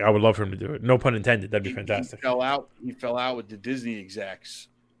fantastic. I would love for him to do it. No pun intended. That'd be fantastic. He fell out with the Disney execs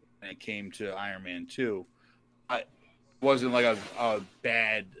when it came to Iron Man 2. It wasn't like a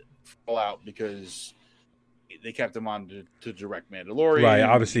bad fallout because they kept him on to direct Mandalorian. Right.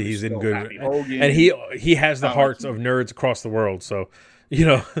 Obviously, he's in good. And he has the hearts of nerds across the world. So,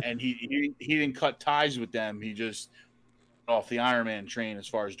 And he didn't cut ties with them. He just off the Iron Man train as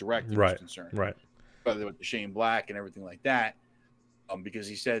far as directing is concerned. Right. Whether with the Shane Black and everything like that. Because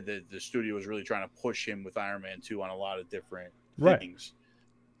he said that the studio was really trying to push him with Iron Man 2 on a lot of different things.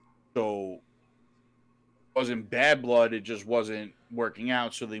 So it wasn't bad blood. It just wasn't working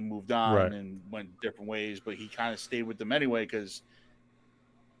out. So they moved on and went different ways. But he kind of stayed with them anyway because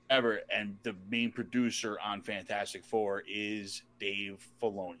and the main producer on Fantastic Four is Dave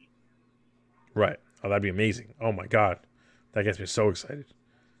Filoni. Right. Oh, that'd be amazing. Oh, my God. That gets me so excited.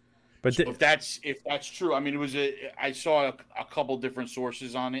 But so if that's true, I mean, I saw a couple different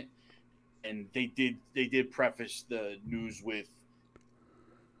sources on it, and they did preface the news with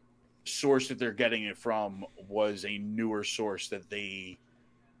the source that they're getting it from was a newer source that they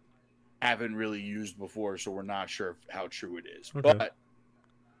haven't really used before, so we're not sure how true it is. Okay. But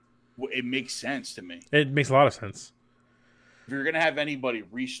it makes sense to me. It makes a lot of sense. If you're gonna have anybody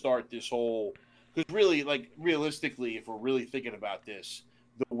restart this whole, because really, like realistically, if we're really thinking about this.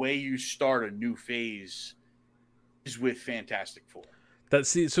 The way you start a new phase is with Fantastic Four.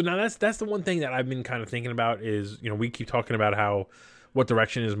 So now that's the one thing that I've been kind of thinking about is, we keep talking about what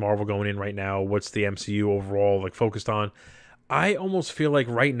direction is Marvel going in right now? What's the MCU overall like focused on? I almost feel like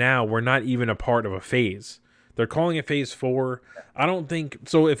right now we're not even a part of a phase. They're calling it Phase 4. I don't think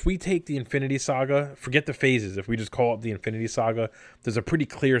so. If we take the Infinity Saga, forget the phases. If we just call it the Infinity Saga, there's a pretty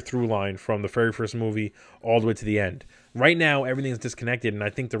clear through line from the very first movie all the way to the end. Right now, everything's disconnected, and I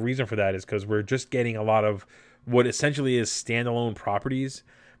think the reason for that is because we're just getting a lot of what essentially is standalone properties.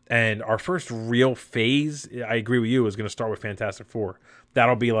 And our first real phase, I agree with you, is going to start with Fantastic Four.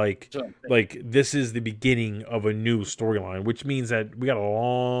 That'll be like this is the beginning of a new storyline, which means that we got a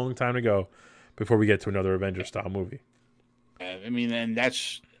long time to go before we get to another Avengers style movie. I mean, and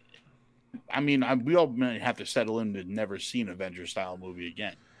we all might have to settle in to never see an Avengers style movie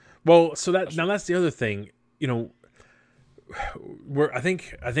again. Well, so that's the other thing, I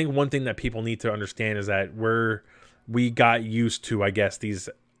think one thing that people need to understand is that we got used to, I guess, these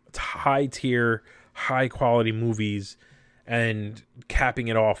high tier, high quality movies and capping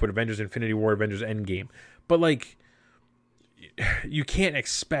it off with Avengers Infinity War, Avengers Endgame. But like, you can't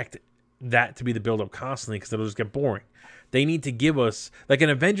expect that to be the build up constantly because it'll just get boring. They need to give us like an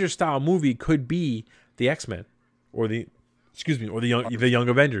Avengers style movie could be the X-Men or the Young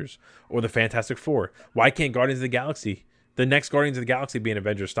Avengers or the Fantastic Four. Why can't Guardians of the Galaxy, the next Guardians of the Galaxy, be an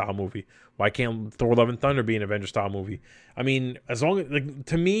Avengers style movie? Why can't Thor: Love and Thunder be an Avengers style movie? I mean, as long as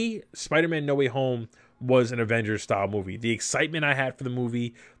to me, Spider-Man: No Way Home was an Avengers style movie. The excitement I had for the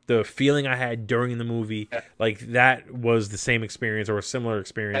movie, the feeling I had during the movie, like that was the same experience or a similar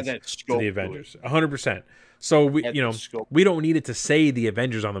experience to the Avengers. 100%. So we don't need it to say the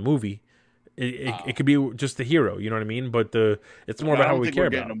Avengers on the movie. It could be just the hero, you know what I mean? But it's more about how we care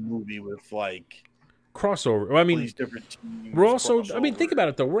about. A movie with like crossover. Well, I mean, these different teams, we're also. I mean, think about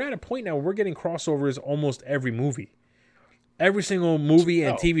it though. We're at a point now where we're getting crossovers almost every movie. Every single movie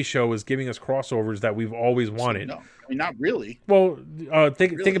and TV show is giving us crossovers that we've always wanted. No, I mean, not really. Well,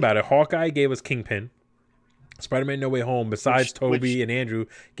 think about it. Hawkeye gave us Kingpin. Spider-Man: No Way Home, besides Toby and Andrew,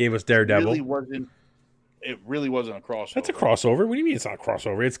 gave us Daredevil. It really wasn't a crossover. That's a crossover. What do you mean it's not a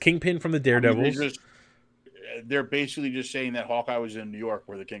crossover? It's Kingpin from the Daredevils. I mean, they're basically just saying that Hawkeye was in New York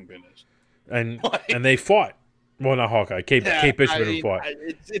where the Kingpin is. And they fought. Well, not Hawkeye. Kate Bishop would have fought.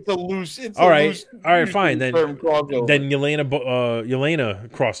 It's a loose. All right, fine. Then crossover.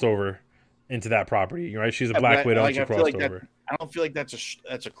 Yelena crossed over into that property, right? She's a Black Widow. And she crossed over. I don't feel like that's a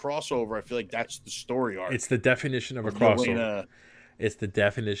crossover. I feel like that's the story arc. It's the definition of a crossover. It's the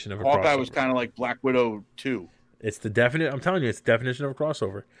definition of a crossover. Hawkeye was kind of like Black Widow too. It's the definite. I'm telling you, it's the definition of a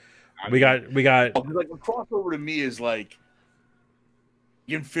crossover. We got. Like a crossover to me is like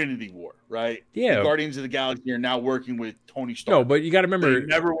Infinity War, right? Yeah. The Guardians of the Galaxy are now working with Tony Stark. No, but you got to remember, they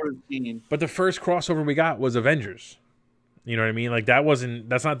never would have seen. But the first crossover we got was Avengers. You know what I mean? Like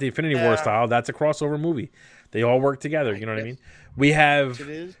that's not the Infinity War style. That's a crossover movie. They all work together. You know what I mean? We have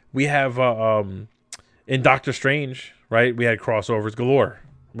in Doctor Strange, right? We had crossovers galore.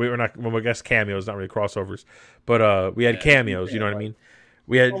 We were not, well, I guess cameos, not really crossovers, but we had cameos. You know what I mean?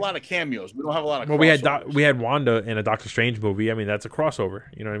 We had a lot of cameos. We don't have a lot of. Well, we had Wanda in a Doctor Strange movie. I mean, that's a crossover.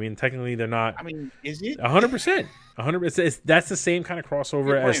 You know what I mean? Technically, they're not. I mean, is it 100%? 100%. That's the same kind of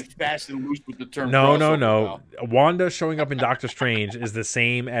crossover as fast and loose with the term. No. Wanda showing up in Doctor Strange is the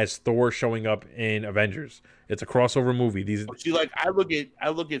same as Thor showing up in Avengers. It's a crossover movie. See, like I look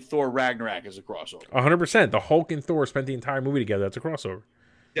at Thor Ragnarok as a crossover. 100%. The Hulk and Thor spent the entire movie together. That's a crossover.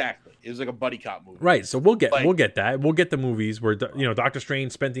 Exactly. It was like a buddy cop movie. Right. So we'll get that. We'll get the movies where Doctor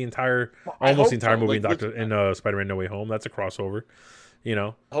Strange spent the entire movie in Spider-Man No Way Home. That's a crossover.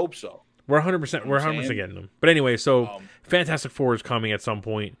 I hope so. We're 100%. We're 100% getting them. But anyway, so Fantastic Four is coming at some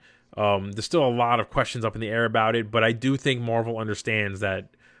point. There's still a lot of questions up in the air about it, but I do think Marvel understands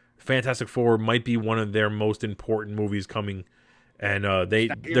that Fantastic Four might be one of their most important movies coming, and they're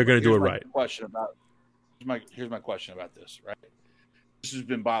going to do it right. Here's my question about this. Right. This has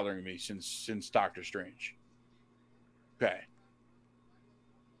been bothering me since Doctor Strange. Okay.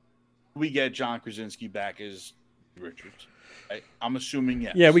 We get John Krasinski back as Richards. Right? I'm assuming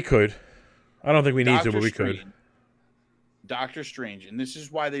yes. Yeah, we could. I don't think we need to, but we could. Doctor Strange, and this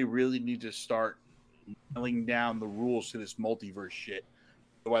is why they really need to start nailing down the rules to this multiverse shit.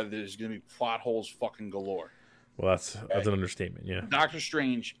 Otherwise, there's going to be plot holes fucking galore. Well, that's an understatement, yeah. Doctor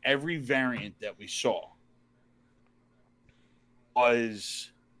Strange, every variant that we saw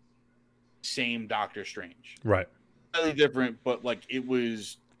was same Doctor Strange. Right. Slightly different, but like it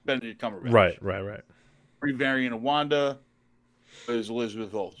was Benedict Cumberbatch. Right. Every variant of Wanda was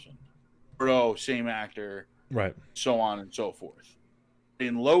Elizabeth Olsen. Frodo, same actor. Right. So on and so forth.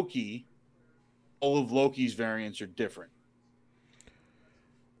 In Loki, all of Loki's variants are different.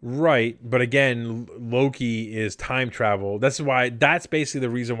 Right, but again, Loki is time travel. That's basically the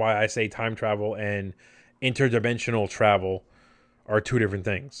reason why I say time travel and interdimensional travel are two different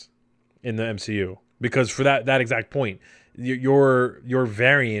things in the MCU. Because for that exact point, your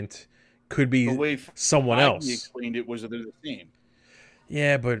variant could be the way someone else. He explained it was that they're the same.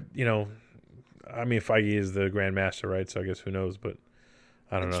 Yeah, but I mean, Feige is the Grand Master, right? So I guess who knows? But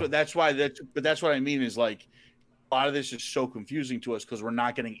I don't know. That's what I mean is like a lot of this is so confusing to us because we're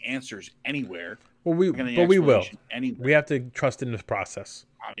not getting answers anywhere. Well, we will. Anywhere. We have to trust in this process.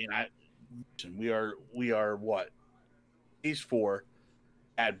 I mean, we are what? Phase 4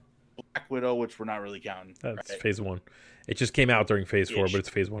 at Black Widow, which we're not really counting. That's right? Phase 1. It just came out during Phase 4, but it's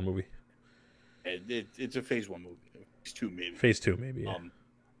a Phase 1 movie. It's a Phase 1 movie. Phase 2 maybe. Phase 2 maybe. Yeah.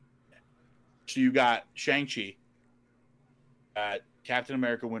 So you got Shang-Chi, Captain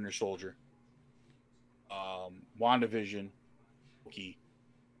America: Winter Soldier, WandaVision, Loki,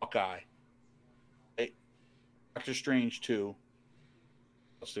 Hawkeye, Doctor Strange 2. What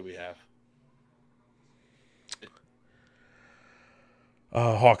else do we have?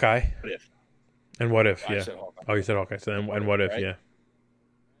 Hawkeye. What if? And what if? I yeah. said Hawkeye. Oh, you said Hawkeye. So and what if? Right?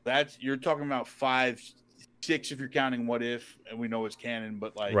 Yeah. You're talking about 5, 6 if you're counting what if, and we know it's canon,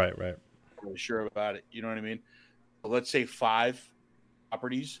 but like right. I'm not really sure about it. You know what I mean? But let's say 5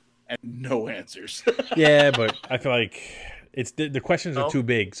 properties and no answers. Yeah, but I feel like it's the questions are too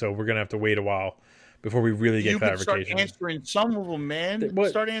big, so we're gonna have to wait a while before we really get clarification. Start answering some of them, man.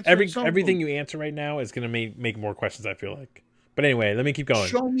 Start answering everything you answer right now is gonna make more questions. I feel like. But anyway, let me keep going.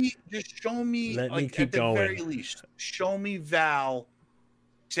 Show me. Let me keep at going. the very least, show me Val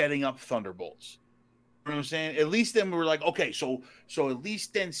setting up Thunderbolts. You know what I'm saying? At least then we were like, okay, so at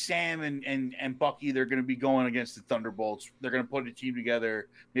least then Sam and Bucky, they're going to be going against the Thunderbolts. They're going to put a team together,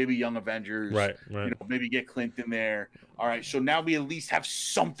 maybe Young Avengers, right. Maybe get Clint in there. All right, so now we at least have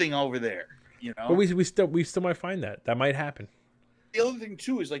something over there. But we still might find that might happen. The other thing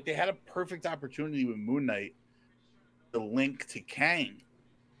too is like they had a perfect opportunity with Moon Knight. The link to Kang.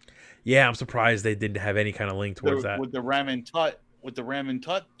 Yeah, I'm surprised they didn't have any kind of link towards that. With the Ram and Tut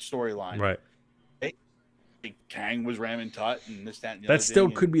storyline. Right. Okay? Kang was ramming Tut and this, that, and the That other still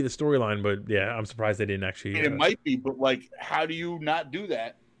thing, could be the storyline, but yeah, I'm surprised they didn't actually. and it might be, but like, how do you not do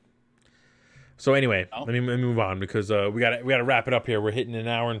that? So anyway, let me move on because we got to wrap it up here. We're hitting an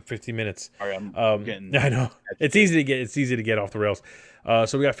hour and 50 minutes. All right, I'm getting. I know it's easy to get off the rails.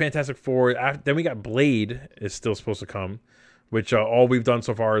 So we got Fantastic Four. Then we got Blade is still supposed to come, which all we've done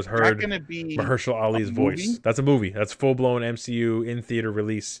so far is heard Mahershala Ali's voice. That's a movie. That's full blown MCU in theater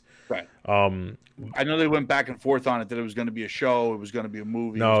release. Right. I know they went back and forth on it that it was going to be a show, it was going to be a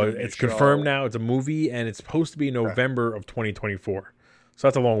movie. No, it's confirmed now. It's a movie, and it's supposed to be November of 2024. So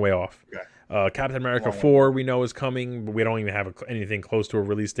that's a long way off. Okay. Captain America 4 we know is coming, but we don't even have anything close to a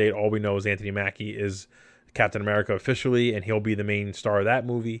release date. All we know is Anthony Mackie is Captain America officially, and he'll be the main star of that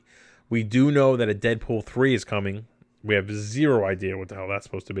movie. We do know that a Deadpool 3 is coming. We have zero idea what the hell that's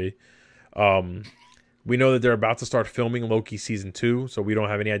supposed to be. We know that they're about to start filming Loki Season 2, so we don't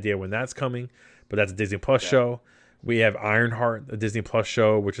have any idea when that's coming, but that's a Disney Plus show. We have Ironheart, a Disney Plus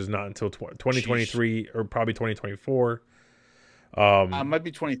show, which is not until 2023 or probably 2024. It might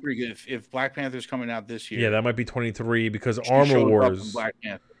be 23 if Black Panther's coming out this year. Yeah, that might be 23 because Armor Wars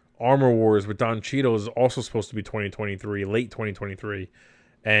with Don Cheadle is also supposed to be 2023, late 2023,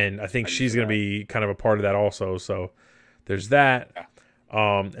 and I think she's going to be kind of a part of that also. So there's that. Yeah.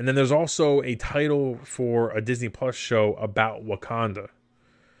 And then there's also a title for a Disney Plus show about Wakanda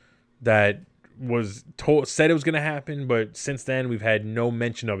that was said it was going to happen, but since then we've had no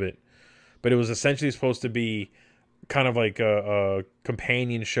mention of it. But it was essentially supposed to be kind of like a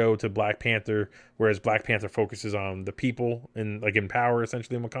companion show to Black Panther, whereas Black Panther focuses on the people and like in power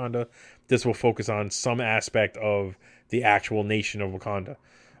essentially in Wakanda. This will focus on some aspect of the actual nation of Wakanda.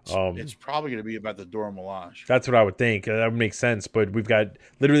 It's probably going to be about the Dora Milaje. That's what I would think. That would make sense. But we've got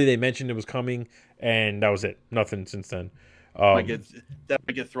literally they mentioned it was coming, and that was it. Nothing since then. That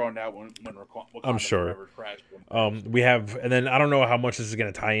might get thrown out when Wakanda I'm sure. Crashed. We have, and then I don't know how much this is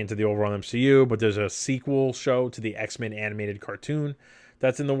going to tie into the overall MCU, but there's a sequel show to the X-Men animated cartoon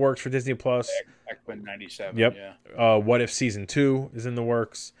that's in the works for Disney Plus. X-Men 97. Yep. Yeah. What If Season 2 is in the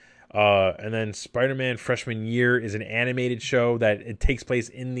works. And then Spider-Man Freshman Year is an animated show that it takes place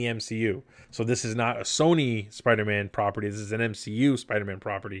in the MCU. So this is not a Sony Spider-Man property. This is an MCU Spider-Man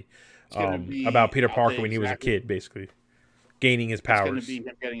property about Peter Parker when he was a kid, basically. Gaining his powers. It's going to be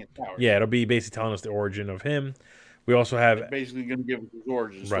him getting his powers. Yeah, it'll be basically telling us the origin of him. We also have... It's basically going to give us his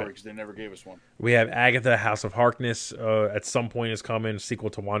origin story because they never gave us one. We have Agatha, House of Harkness. At some point is coming.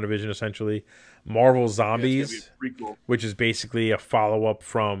 Sequel to WandaVision, essentially. Marvel Zombies, which is basically a follow-up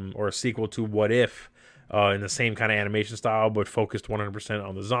from or a sequel to What If in the same kind of animation style, but focused 100%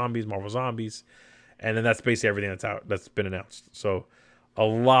 on the zombies, Marvel Zombies. And then that's basically everything that's been announced. So a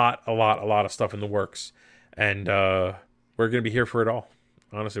lot of stuff in the works. And... we're going to be here for it all.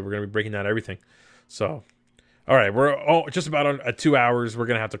 Honestly, we're going to be breaking down everything. So, all right, we're just about at 2 hours. We're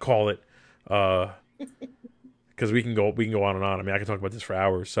going to have to call it because we can go on and on. I mean, I can talk about this for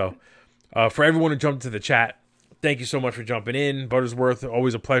hours. So, for everyone who jumped into the chat, thank you so much for jumping in. Buttersworth,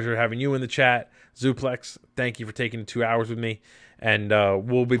 always a pleasure having you in the chat. Zuplex, thank you for taking 2 hours with me. And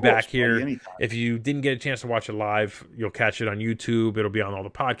we'll be back here. If you didn't get a chance to watch it live, you'll catch it on YouTube. It'll be on all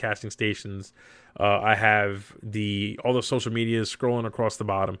the podcasting stations. I have all the social medias scrolling across the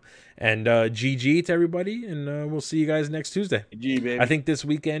bottom. And GG to everybody, and we'll see you guys next Tuesday. GG, baby. I think this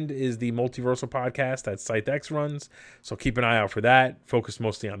weekend is the Multiversal podcast that ScytheX runs, so keep an eye out for that. Focus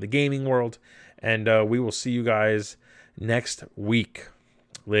mostly on the gaming world. And we will see you guys next week.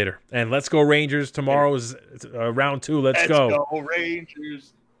 Later. And let's go Rangers. Tomorrow is round 2. Let's go. Let's go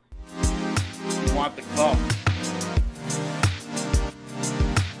Rangers. We want the cup.